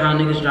really care how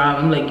niggas drive.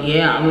 I'm like,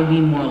 yeah, I'm gonna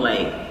be more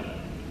like,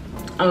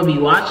 I'm gonna be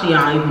watching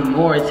y'all even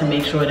more to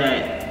make sure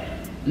that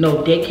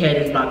no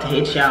dickhead is about to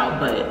hit y'all,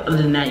 but other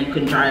than that, you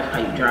can drive how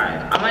you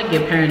drive. I might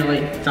get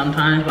paranoid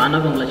sometimes, but I'm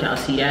not gonna let y'all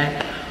see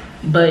that.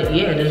 But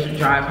yeah, just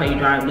drive how you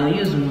drive. Don't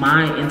use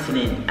my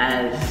incident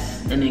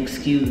as an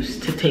excuse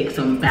to take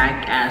some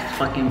back ass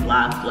fucking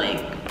blocks.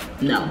 Like,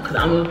 no, cause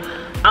I'm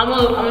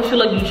gonna feel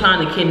like you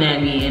trying to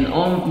kidnap me, and two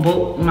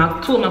of my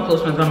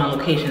close friends got my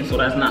location, so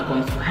that's not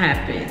going to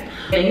happen.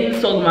 And he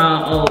was talking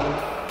about, oh,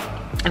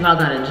 if I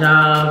got a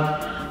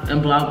job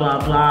and blah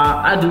blah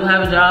blah. I do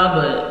have a job,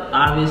 but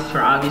for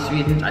obvious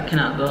reasons, I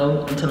cannot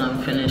go until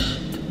I'm finished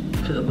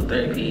physical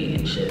therapy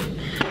and shit.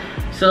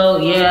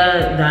 So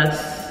yeah,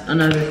 that's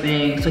another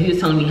thing. So he was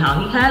telling me how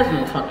he has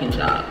no fucking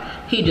job.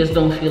 He just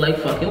don't feel like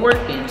fucking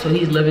working, so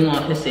he's living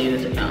off his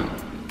savings account.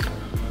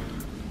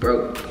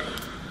 Broke.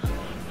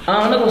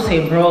 I'm not gonna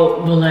say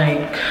broke, but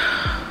like,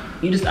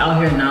 you just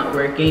out here not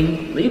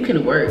working. You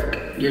can work,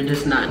 you're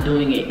just not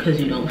doing it because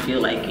you don't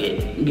feel like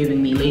it,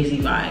 giving me lazy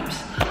vibes.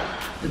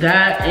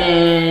 That,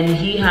 and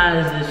he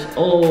has this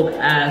old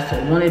ass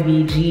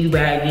wannabe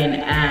G-Wagon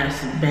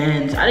ass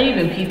Benz. I didn't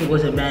even peep it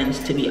was a Benz,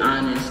 to be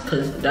honest,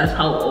 because that's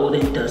how old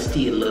and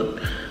dusty it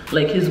looked.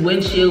 Like, his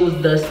windshield was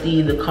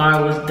dusty, the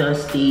car was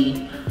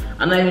dusty.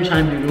 I'm not even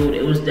trying to be rude,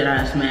 it was dead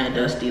ass mad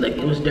dusty, like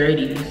it was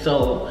dirty.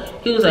 So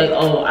he was like,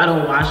 oh, I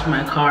don't wash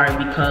my car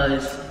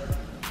because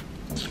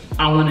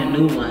I want a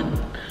new one.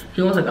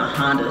 He wants like a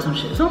Honda or some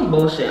shit, some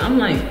bullshit. I'm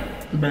like,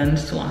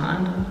 Benz to a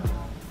Honda?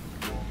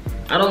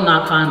 I don't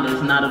knock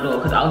Hondas, not at all,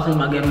 because I was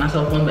thinking about getting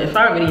myself one, but if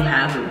I already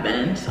have a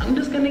Benz, I'm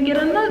just gonna get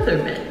another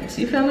Benz,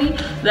 you feel me?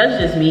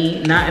 That's just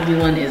me. Not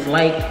everyone is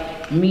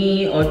like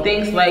me or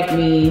thinks like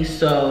me,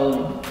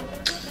 so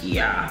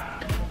yeah.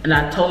 And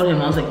I told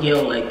him, I was like,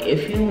 yo, like,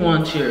 if you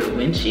want your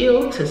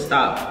windshield to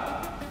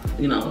stop,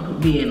 you know,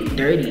 being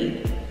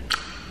dirty,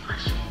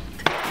 wash it.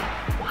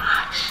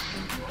 Wash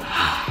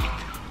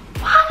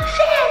it. Wash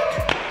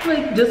it.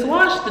 Like, just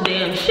wash the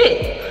damn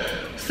shit.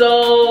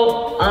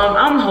 So,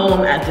 I'm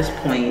home at this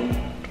point,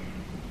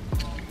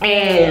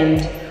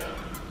 and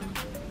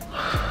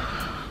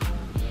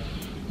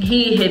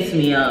he hits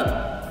me up.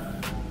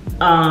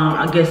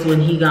 I guess when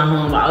he got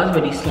home, I was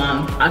already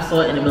slumped. I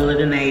saw it in the middle of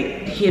the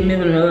night. He hit me in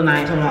the middle of the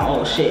night talking about,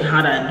 oh shit,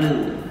 how'd I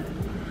do?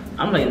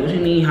 I'm like, what you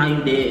mean how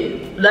you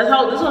did? This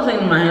was what I'm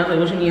saying in my head, like,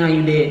 what you mean how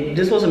you did?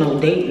 This wasn't no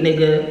date,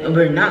 nigga.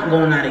 We're not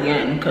going out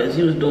again, because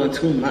he was doing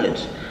too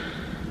much.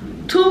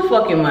 Too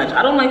fucking much.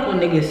 I don't like when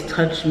niggas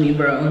touch me,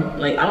 bro.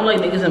 Like, I don't like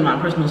niggas in my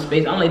personal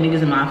space. I don't like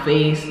niggas in my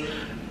face.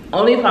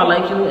 Only if I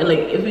like you, and like,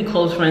 if we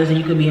close friends and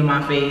you could be in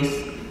my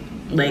face.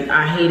 Like,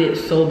 I hate it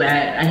so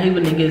bad. I hate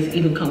when niggas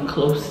even come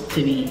close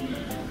to me.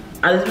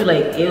 I just be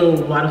like, ew,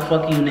 why the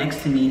fuck are you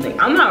next to me?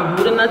 Like, I'm not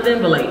rude or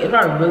nothing, but like, if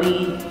I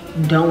really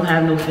don't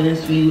have no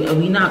feelings for you and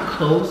we not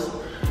close,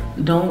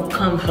 don't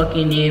come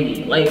fucking near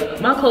me.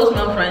 Like, my close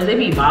male friends, they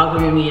be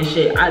bothering me and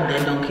shit. I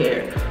dead don't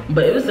care.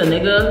 But if it's a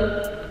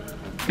nigga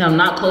that I'm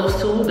not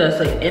close to, that's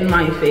like in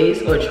my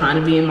face or trying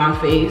to be in my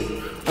face,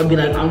 or be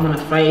like, I'm gonna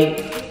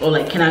fight, or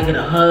like, can I get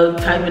a hug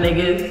type of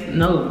niggas?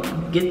 No,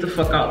 get the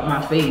fuck out my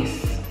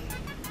face.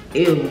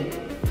 Ew,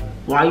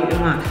 why you in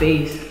my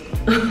face?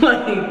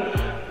 Like,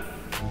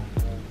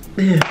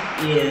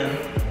 yeah.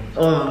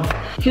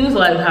 He was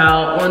like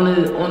how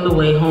on the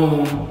way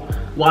home,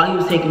 while he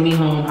was taking me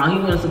home, how he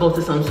wanted to go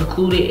to some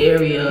secluded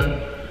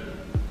area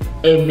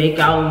and make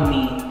out with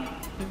me.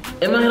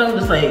 In my head, I'm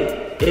just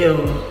like,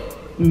 ew,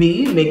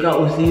 me make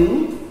out with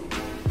you?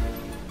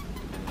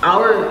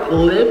 Our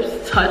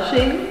lips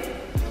touching?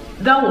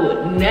 That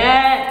would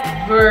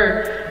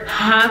never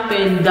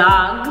happen,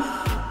 dogs.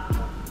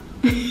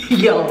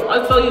 Yo,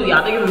 I tell you,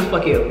 y'all niggas is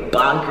fucking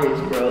bonkers,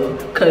 bro.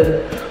 Cause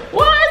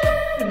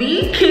what?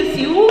 Me kiss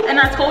you? And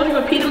I told you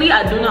repeatedly,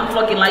 I do not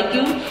fucking like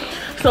you.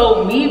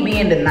 So me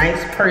being the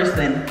nice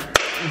person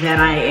that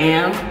I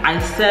am, I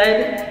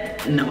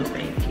said, no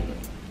thank you.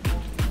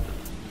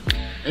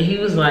 And he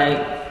was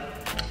like,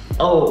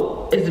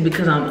 oh, is it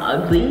because I'm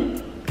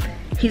ugly?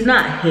 He's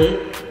not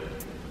hit.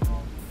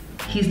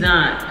 He's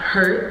not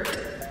hurt.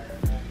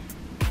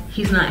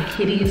 He's not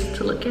hideous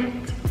to look at.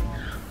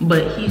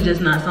 But he's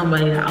just not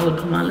somebody that I would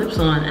put my lips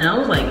on. And I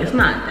was like, it's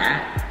not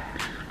that.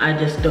 I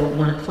just don't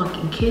want to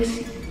fucking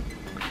kiss you.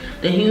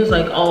 Then he was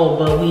like, oh,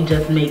 but we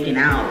just making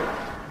out.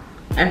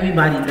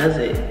 Everybody does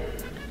it.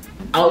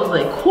 I was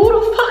like, who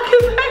the fuck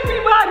is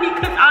everybody?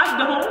 Because I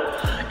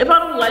don't. If I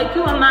don't like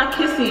you, I'm not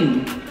kissing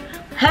you.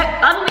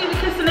 Heck, I don't even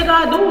kiss the nigga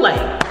I do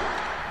like.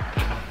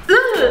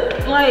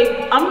 Ugh.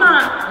 Like, I'm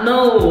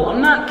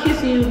not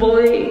kissing you,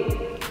 boy.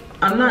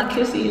 I'm not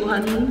kissing you,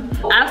 honey.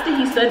 After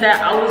he said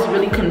that, I was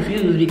really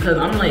confused because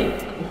I'm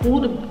like,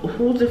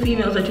 who's the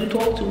females that you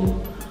talk to?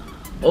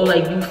 Or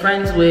like you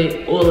friends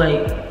with, or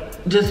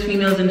like just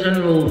females in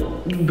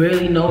general, you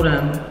barely know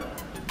them.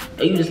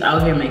 And you just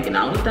out here making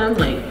out with them?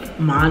 Like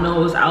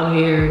mono is out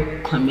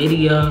here,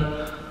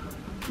 chlamydia,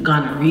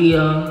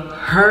 gonorrhea,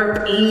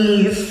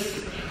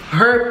 herpes,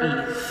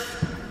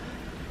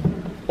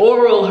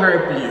 oral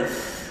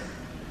herpes.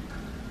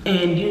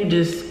 And you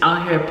just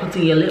out here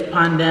putting your lip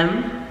on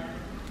them.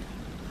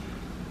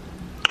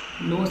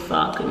 No,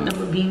 sir, could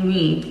never be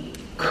me.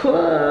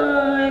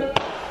 Could.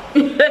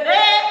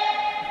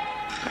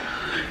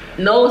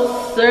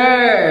 No,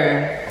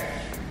 sir.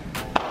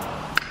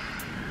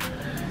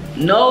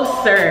 No,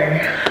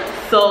 sir.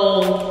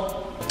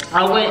 So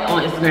I went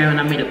on Instagram and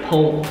I made a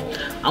poll.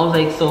 I was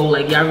like, so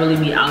like y'all really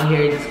be out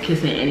here just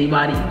kissing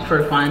anybody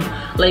for fun?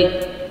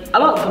 Like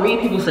about 3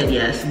 people said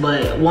yes,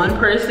 but one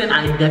person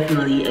I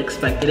definitely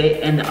expected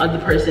it, and the other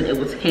person, it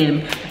was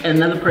him, and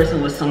another person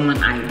was someone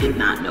I did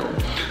not know.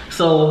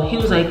 So he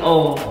was like,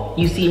 oh,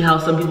 you see how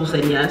some people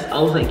said yes?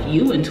 I was like,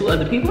 you and 2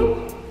 other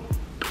people?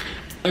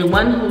 And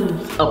one who's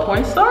a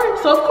porn star?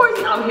 So of course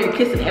he's out here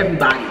kissing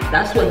everybody.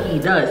 That's what he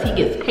does. He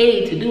gets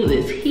paid to do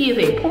this. He is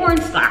a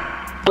porn star.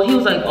 Well, he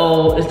was like,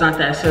 oh, it's not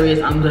that serious,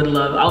 I'm good,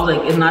 love. I was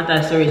like, it's not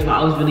that serious, but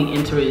I was really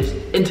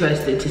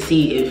interested to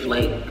see if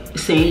like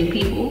sane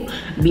people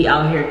be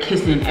out here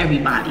kissing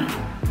everybody.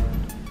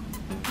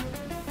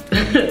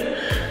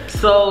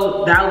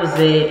 So that was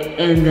it.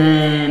 And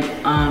then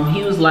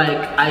he was like,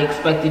 I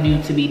expected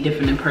you to be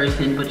different in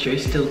person, but you're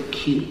still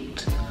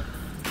cute.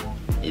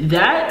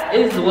 That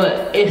is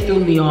what it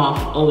threw me off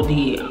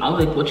OD. I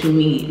was like, what you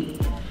mean?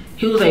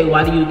 He was like,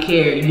 why do you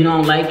care? You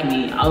don't like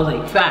me. I was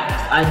like,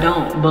 facts, I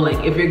don't. But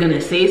like, if you're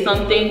gonna say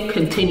something,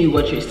 continue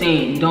what you're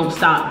saying. Don't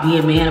stop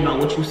being mad about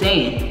what you're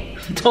saying.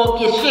 Talk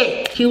your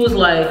shit. He was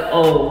like,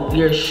 oh,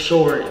 you're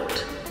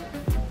short.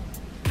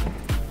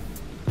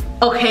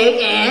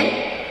 Okay,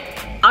 and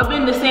I've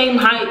been the same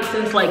height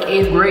since like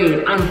 8th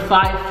grade. I'm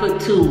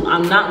 5'2".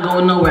 I'm not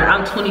going nowhere.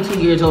 I'm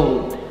 22 years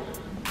old.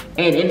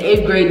 And in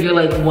 8th grade, you're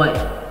like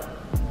what?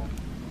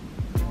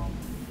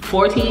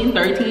 14,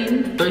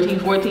 13,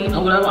 14,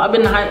 or whatever. I've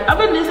been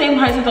the same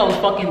height since I was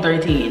fucking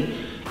 13.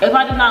 If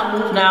I did not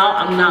move now,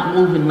 I'm not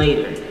moving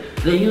later.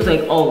 Then he was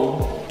like,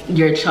 oh,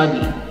 you're chubby.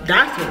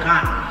 That's what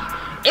got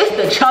me. It's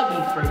the chubby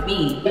for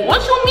me.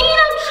 What you mean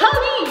I'm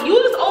chubby?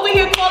 You just over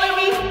here calling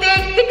me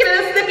thick, thicker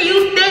than a sticky,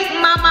 you thick,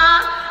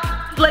 mama.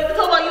 Like, you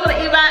talk about you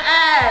wanna eat my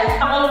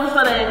ass. All of a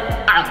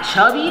sudden, I'm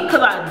chubby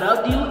because I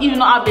dubbed you, even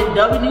though I've been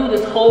dubbing you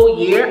this whole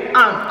year.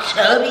 I'm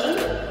chubby.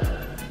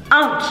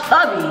 I'm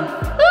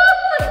chubby.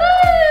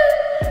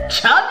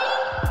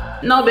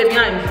 Chubby? No, baby,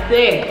 I'm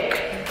thick.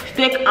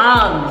 Thick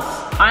arms.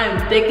 I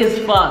am thick as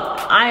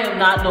fuck. I am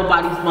not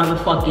nobody's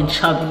motherfucking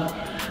chubby.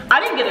 I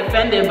didn't get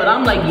offended, but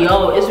I'm like,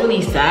 yo, it's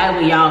really sad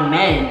with y'all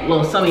men.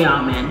 Well, some of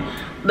y'all men.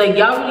 Like,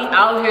 y'all really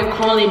out here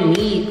calling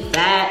me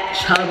fat,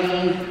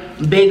 chubby,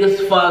 big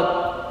as fuck.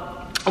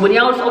 When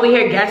y'all was over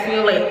here gassing me,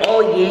 like,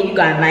 oh yeah, you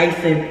got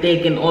nice and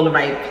thick in all the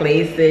right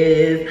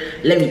places.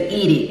 Let me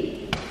eat it.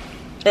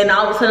 And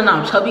all of a sudden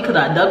I'm chubby because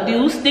I dubbed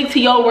you. Stick to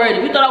your word.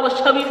 If you thought I was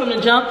chubby from the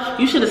jump,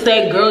 you should have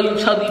said, girl, you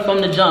chubby from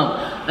the jump.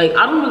 Like,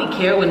 I don't really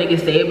care what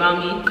niggas say about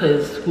me,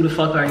 because who the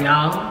fuck are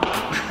y'all?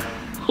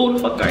 Who the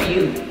fuck are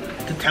you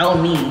to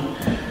tell me?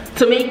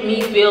 To make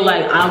me feel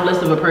like I'm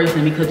less of a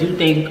person because you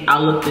think I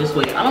look this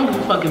way. I don't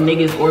give a fuck if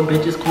niggas or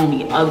bitches call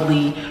me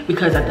ugly,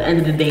 because at the end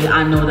of the day,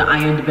 I know that I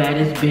am the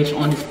baddest bitch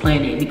on this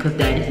planet, because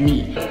that is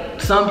me.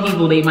 Some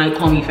people, they might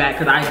call me fat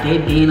because I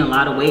did gain a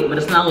lot of weight, but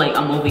it's not like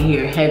I'm over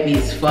here heavy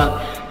as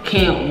fuck,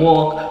 can't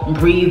walk,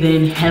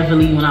 breathing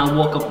heavily when I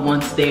walk up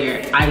one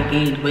stair. I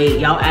gained weight.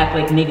 Y'all act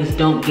like niggas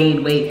don't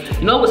gain weight.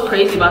 You know what's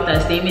crazy about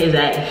that statement is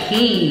that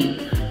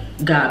he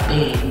got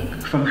big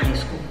from high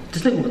school.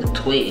 This nigga was a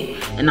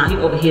twig, and now he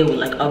over here with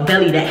like a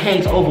belly that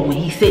hangs over when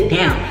he sit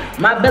down.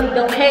 My belly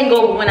don't hang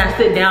over when I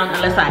sit down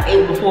unless I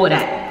ate before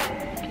that.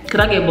 Cause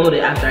I get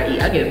bloated after I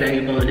eat. I get very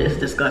bloated, it's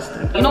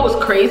disgusting. You know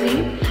what's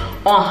crazy?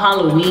 On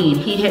Halloween,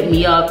 he hit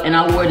me up and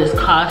I wore this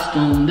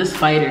costume, this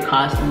spider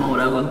costume or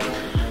whatever.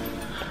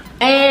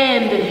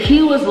 And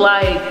he was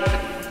like,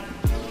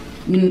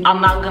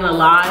 I'm not gonna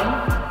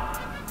lie.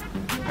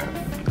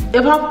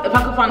 If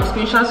I could find a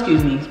screenshot,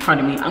 excuse me,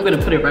 pardon me, I'm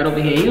gonna put it right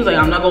over here. He was like,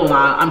 I'm not gonna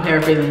lie, I'm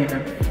paraphrasing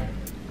here.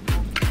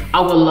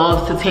 I would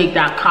love to take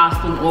that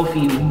costume off of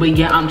you, but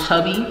yet I'm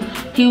chubby.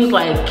 He was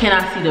like, can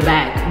I see the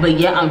back? But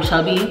yet I'm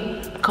chubby.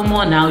 Come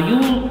on now, you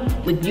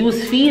was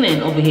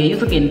fiending over here. You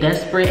was looking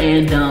desperate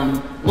and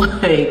dumb.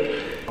 Like,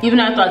 even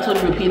after I told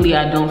you repeatedly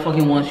I don't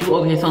fucking want you,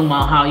 over here talking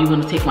about how you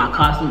want to take my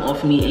costume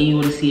off of me and you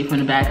want to see it from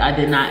the back. I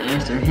did not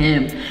answer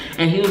him.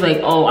 And he was like,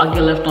 oh, I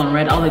get left on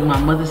red. I was like, my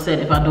mother said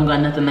if I don't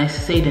got nothing nice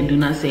to say, then do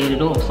not say it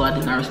at all. So I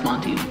did not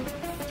respond to you.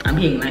 I'm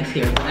being nice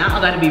here. But now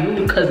I gotta be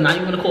rude because now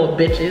you want to call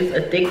bitches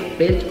a thick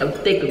bitch, a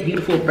thick,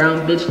 beautiful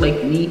brown bitch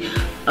like me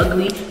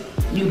ugly.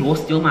 You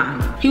lost your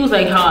mind. He was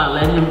like, how I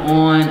led him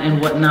on and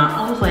whatnot.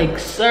 I was like,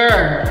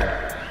 sir,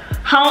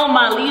 how am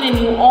I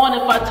leading you on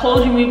if I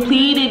told you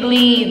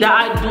repeatedly that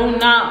I do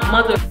not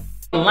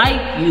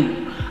like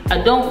you?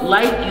 I don't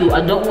like you. I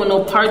don't want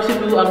no parts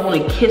of you. I don't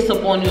want to kiss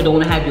up on you. I don't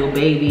want to have your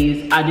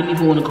babies. I didn't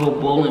even want to go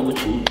bowling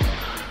with you.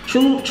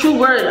 True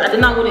word. I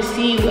did not want to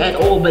see you at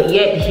all, but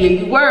yet here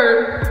you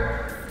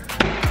were.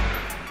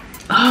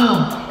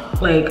 Oh.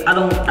 Like, I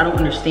don't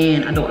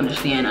understand. I don't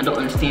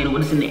understand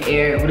what is in the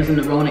air, what is in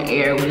the Rona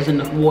air, what is in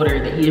the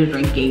water that he is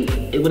drinking,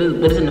 what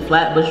is in the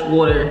Flatbush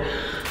water.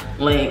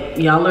 Like,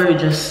 y'all are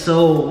just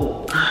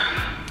so,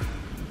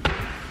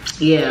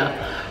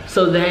 yeah.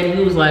 So then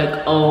he was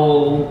like,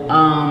 oh,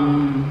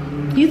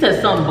 he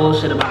said some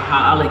bullshit about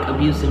how I like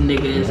abusive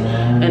niggas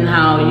and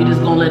how you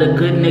just gonna let a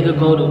good nigga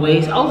go to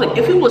waste. I was like,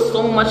 if he was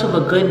so much of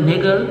a good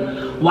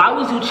nigga, why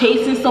was you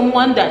chasing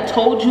someone that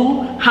told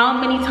you how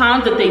many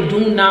times that they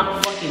do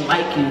not fucking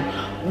like you?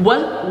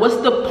 What's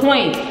the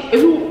point? If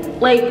you,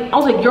 like, I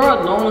was like, you're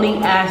a lonely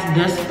ass,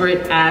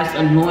 desperate ass,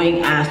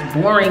 annoying ass,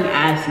 boring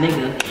ass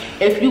nigga.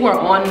 If you were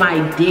on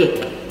my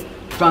dick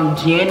from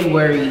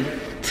January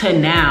to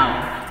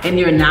now, and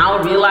you're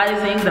now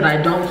realizing that I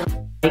don't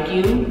like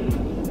you,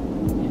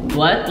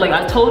 what? Like,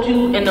 I told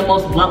you in the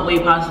most blunt way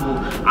possible,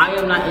 I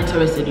am not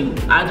interested in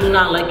you. I do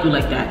not like you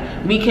like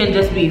that. We can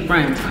just be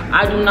friends.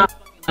 I do not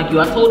like you.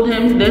 I told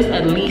him this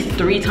at least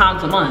 3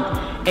 times a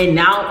month. And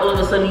now all of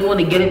a sudden you want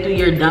to get it through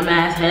your dumb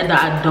ass head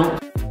that I don't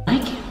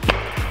like you.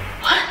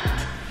 What?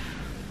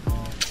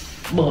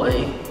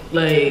 Boy,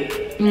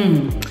 like,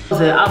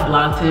 I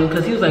blocked him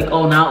because he was like,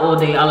 oh, not all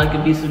day I like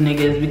abusive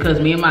niggas, because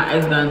me and my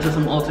ex got into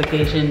some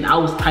altercation. I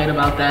was tight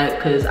about that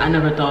because I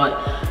never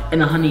thought in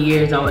 100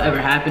 years that would ever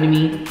happen to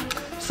me.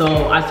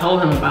 So I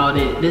told him about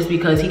it, just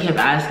because he kept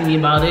asking me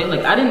about it.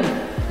 Like, I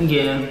didn't,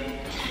 yeah,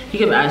 he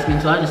kept asking,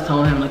 so I just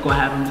told him like what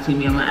happened between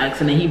me and my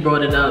ex, and then he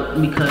brought it up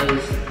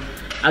because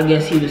I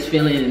guess he was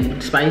feeling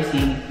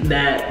spicy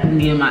that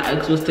me and my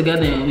ex was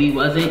together and we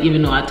wasn't,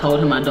 even though I told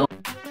him I don't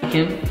like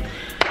him.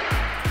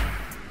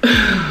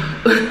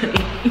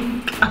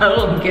 I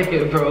don't get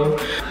it, bro.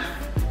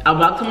 I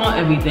blocked him on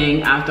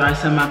everything after I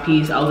said my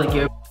piece. I was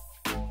like,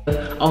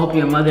 I hope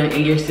your mother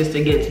and your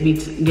sister gets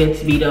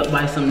beat up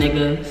by some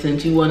nigga.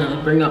 Since you wanna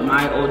bring up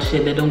my old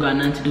shit that don't got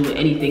nothing to do with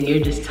anything,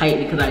 you're just tight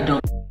because I don't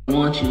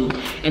want you,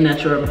 and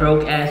that you're a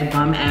broke ass,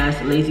 bum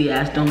ass, lazy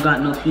ass, don't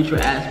got no future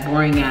ass,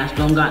 boring ass,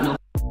 don't got no.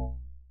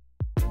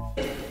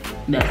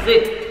 That's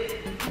it.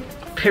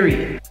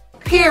 Period.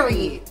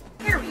 Period.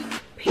 Period.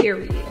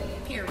 Period.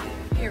 Period.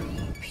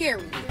 Period. Period.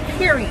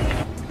 Period.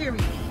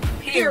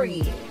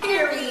 Period.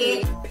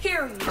 Period.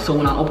 Period. So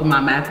when I open my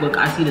MacBook,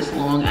 I see this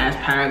long ass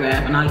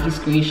paragraph, and he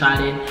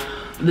screenshotted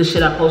the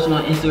shit I posted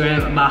on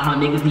Instagram about how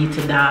niggas need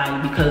to die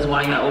because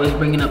why y'all always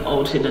bringing up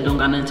old shit that don't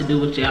got nothing to do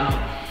with y'all.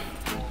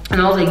 And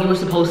I was like, you were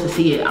supposed to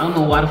see it. I don't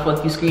know why the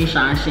fuck you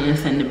screenshot shit and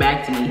send it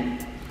back to me.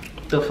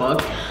 The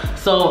fuck?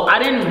 So I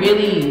didn't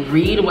really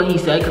read what he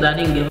said because I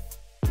didn't give a.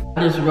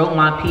 I just wrote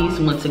my piece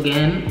once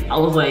again. I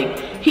was like,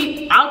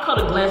 I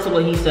caught a glance of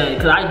what he said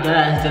because I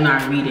deadass did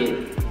not read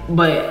it.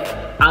 But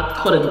I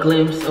caught a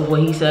glimpse of what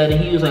he said, and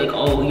he was like,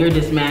 oh, you're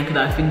just mad because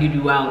I figured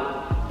you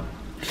out.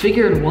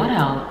 Figured what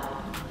out?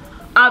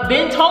 I've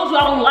been told you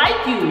I don't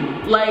like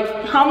you.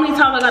 Like, how many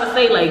times I gotta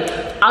say, like,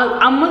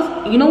 I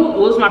must, you know what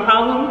was my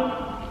problem?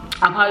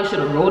 I probably should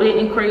have wrote it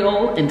in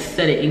Creole and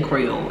said it in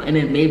Creole, and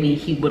then maybe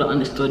he would have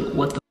understood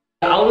what the.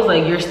 I was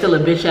like, you're still a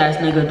bitch ass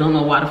nigga, don't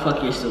know why the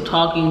fuck you're still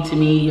talking to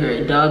me, you're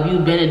a dub,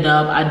 you've been a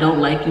dub, I don't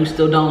like you,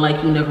 still don't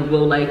like you, never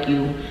will like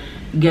you,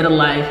 get a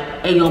life,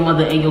 and your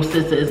mother and your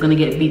sister is gonna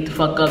get beat the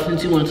fuck up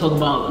since you wanna talk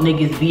about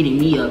niggas beating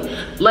me up.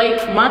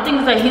 Like, my thing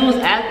is that he was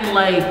acting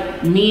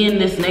like me and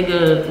this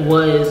nigga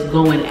was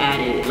going at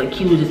it, like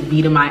he was just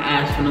beating my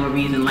ass for no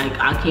reason. Like,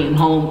 I came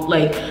home,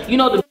 like, you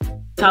know the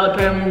Tyler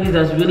Perry movies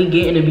that's really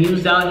getting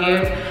abused out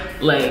here,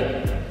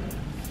 like,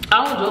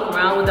 I don't joke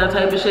around with that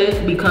type of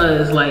shit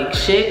because like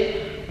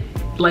shit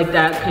like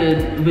that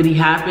could really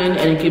happen,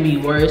 and it could be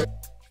worse.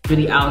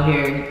 Really out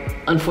here,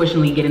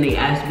 unfortunately, getting their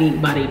ass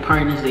beat by their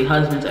partners, their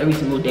husbands every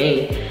single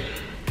day.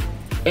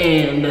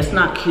 And that's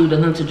not cute,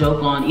 there's nothing to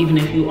joke on. Even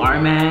if you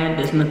are mad,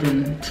 there's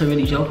nothing to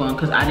really joke on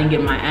because I didn't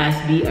get my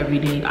ass beat every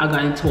day. I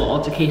got into an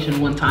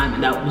altercation one time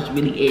and that was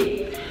really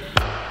it.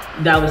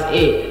 That was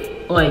it.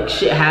 Like,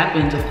 shit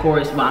happens, of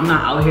course, but I'm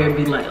not out here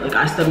be like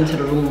I step into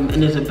the room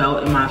and there's a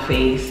belt in my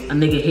face, a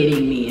nigga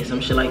hitting me and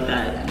some shit like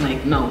that.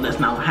 Like, no, that's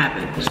not what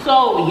happened.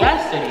 So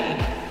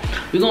yesterday,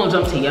 we're gonna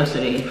jump to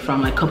yesterday,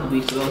 from like a couple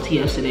weeks ago to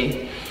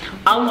yesterday.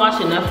 I'm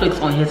watching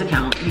Netflix on his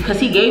account because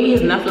he gave me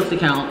his Netflix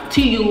account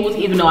to use,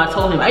 even though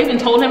I even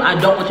told him I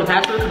don't want your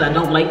password because I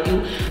don't like you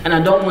and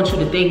I don't want you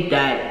to think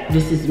that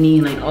this is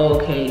me, like, oh,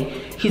 okay,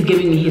 he's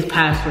giving me his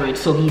password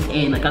so he's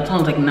in. Like, I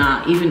told him, like,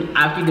 nah, even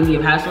after you give me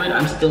your password,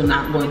 I'm still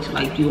not going to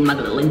like you, I'm not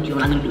gonna link you, I'm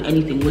not gonna do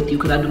anything with you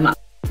because I do not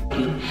like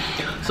you.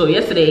 So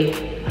yesterday,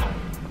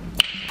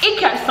 it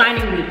kept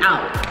signing me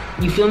out,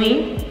 you feel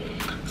me?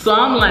 So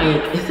I'm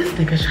like, is this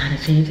nigga trying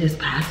to change his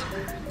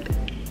password?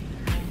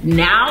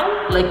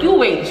 Now? Like, you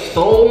wait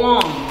so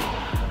long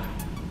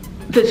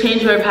to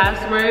change your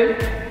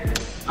password?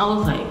 I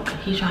was like,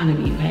 he's trying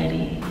to be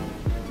petty.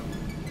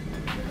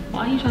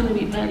 Why are you trying to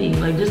be petty?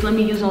 Like, just let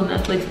me use on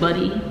Netflix,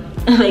 buddy.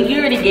 Like, you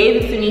already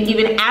gave it to me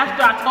even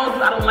after I told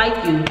you I don't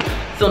like you.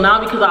 So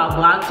now because I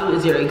blocked you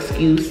is your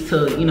excuse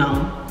to, you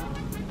know,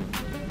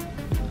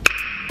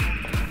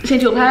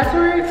 change your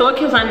password? So it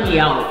kept signing me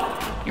out,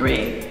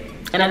 right?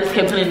 And I just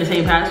kept putting in the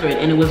same password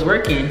and it was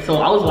working. So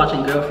I was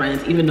watching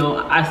Girlfriends, even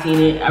though I seen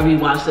it, I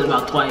rewatched it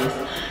about twice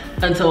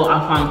until I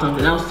found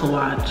something else to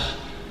watch.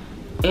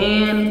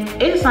 And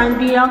it signed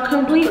me out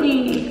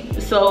completely.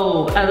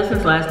 So ever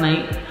since last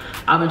night,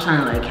 I've been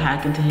trying to like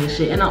hack into his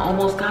shit and I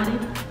almost got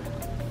it,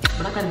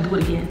 but I gotta do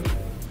it again.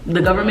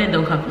 The government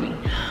don't come for me.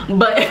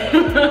 But,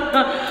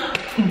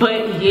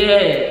 but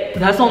yeah,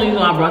 that's the only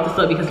reason why I brought this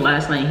up, because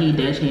last night he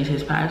did change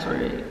his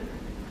password.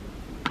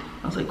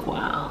 I was like,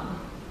 wow.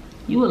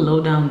 You a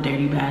low down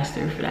dirty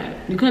bastard for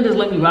that. You couldn't just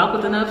let me rock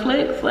with the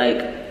Netflix,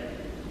 like,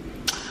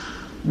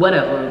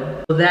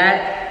 whatever.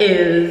 That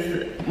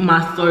is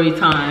my story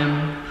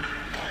time.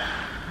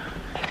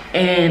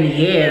 And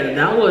yeah,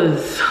 that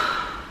was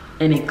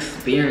an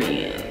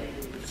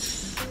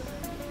experience.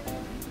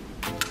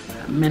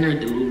 Men are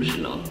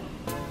delusional.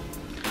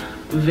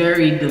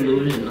 Very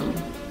delusional.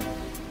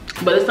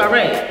 But it's all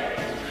right.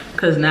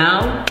 Cause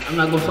now I'm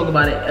not gonna talk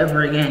about it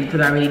ever again because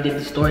I already did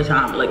the story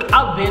time. Like,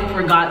 I've been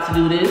forgot to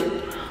do this,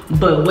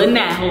 but when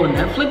that whole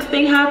Netflix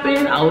thing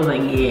happened, I was like,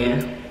 yeah,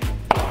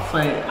 it's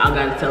like, I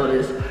gotta tell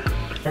this.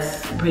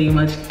 That's pretty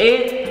much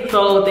it.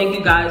 So thank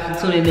you guys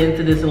for tuning in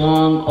to this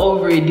long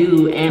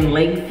overdue and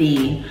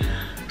lengthy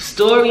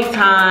story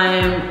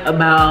time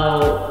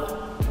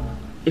about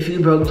if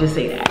you broke, just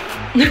say that.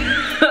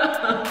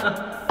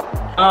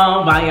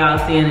 Bye y'all,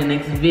 see you in the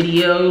next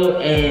video.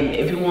 And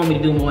if you want me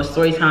to do more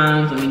story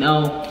times, let me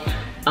know.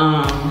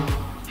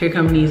 Here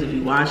come these if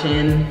you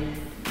watching.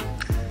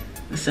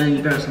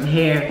 Sending your girl some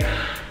hair.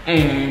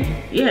 And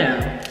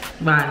yeah,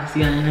 bye,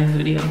 see you in the next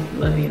video.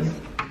 Love you.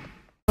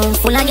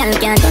 Full of girl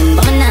can't done,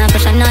 but I'm not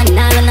pressure none.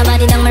 Nah, run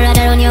nobody down, my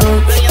rather on you.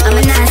 I'm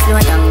a nice slow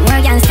down.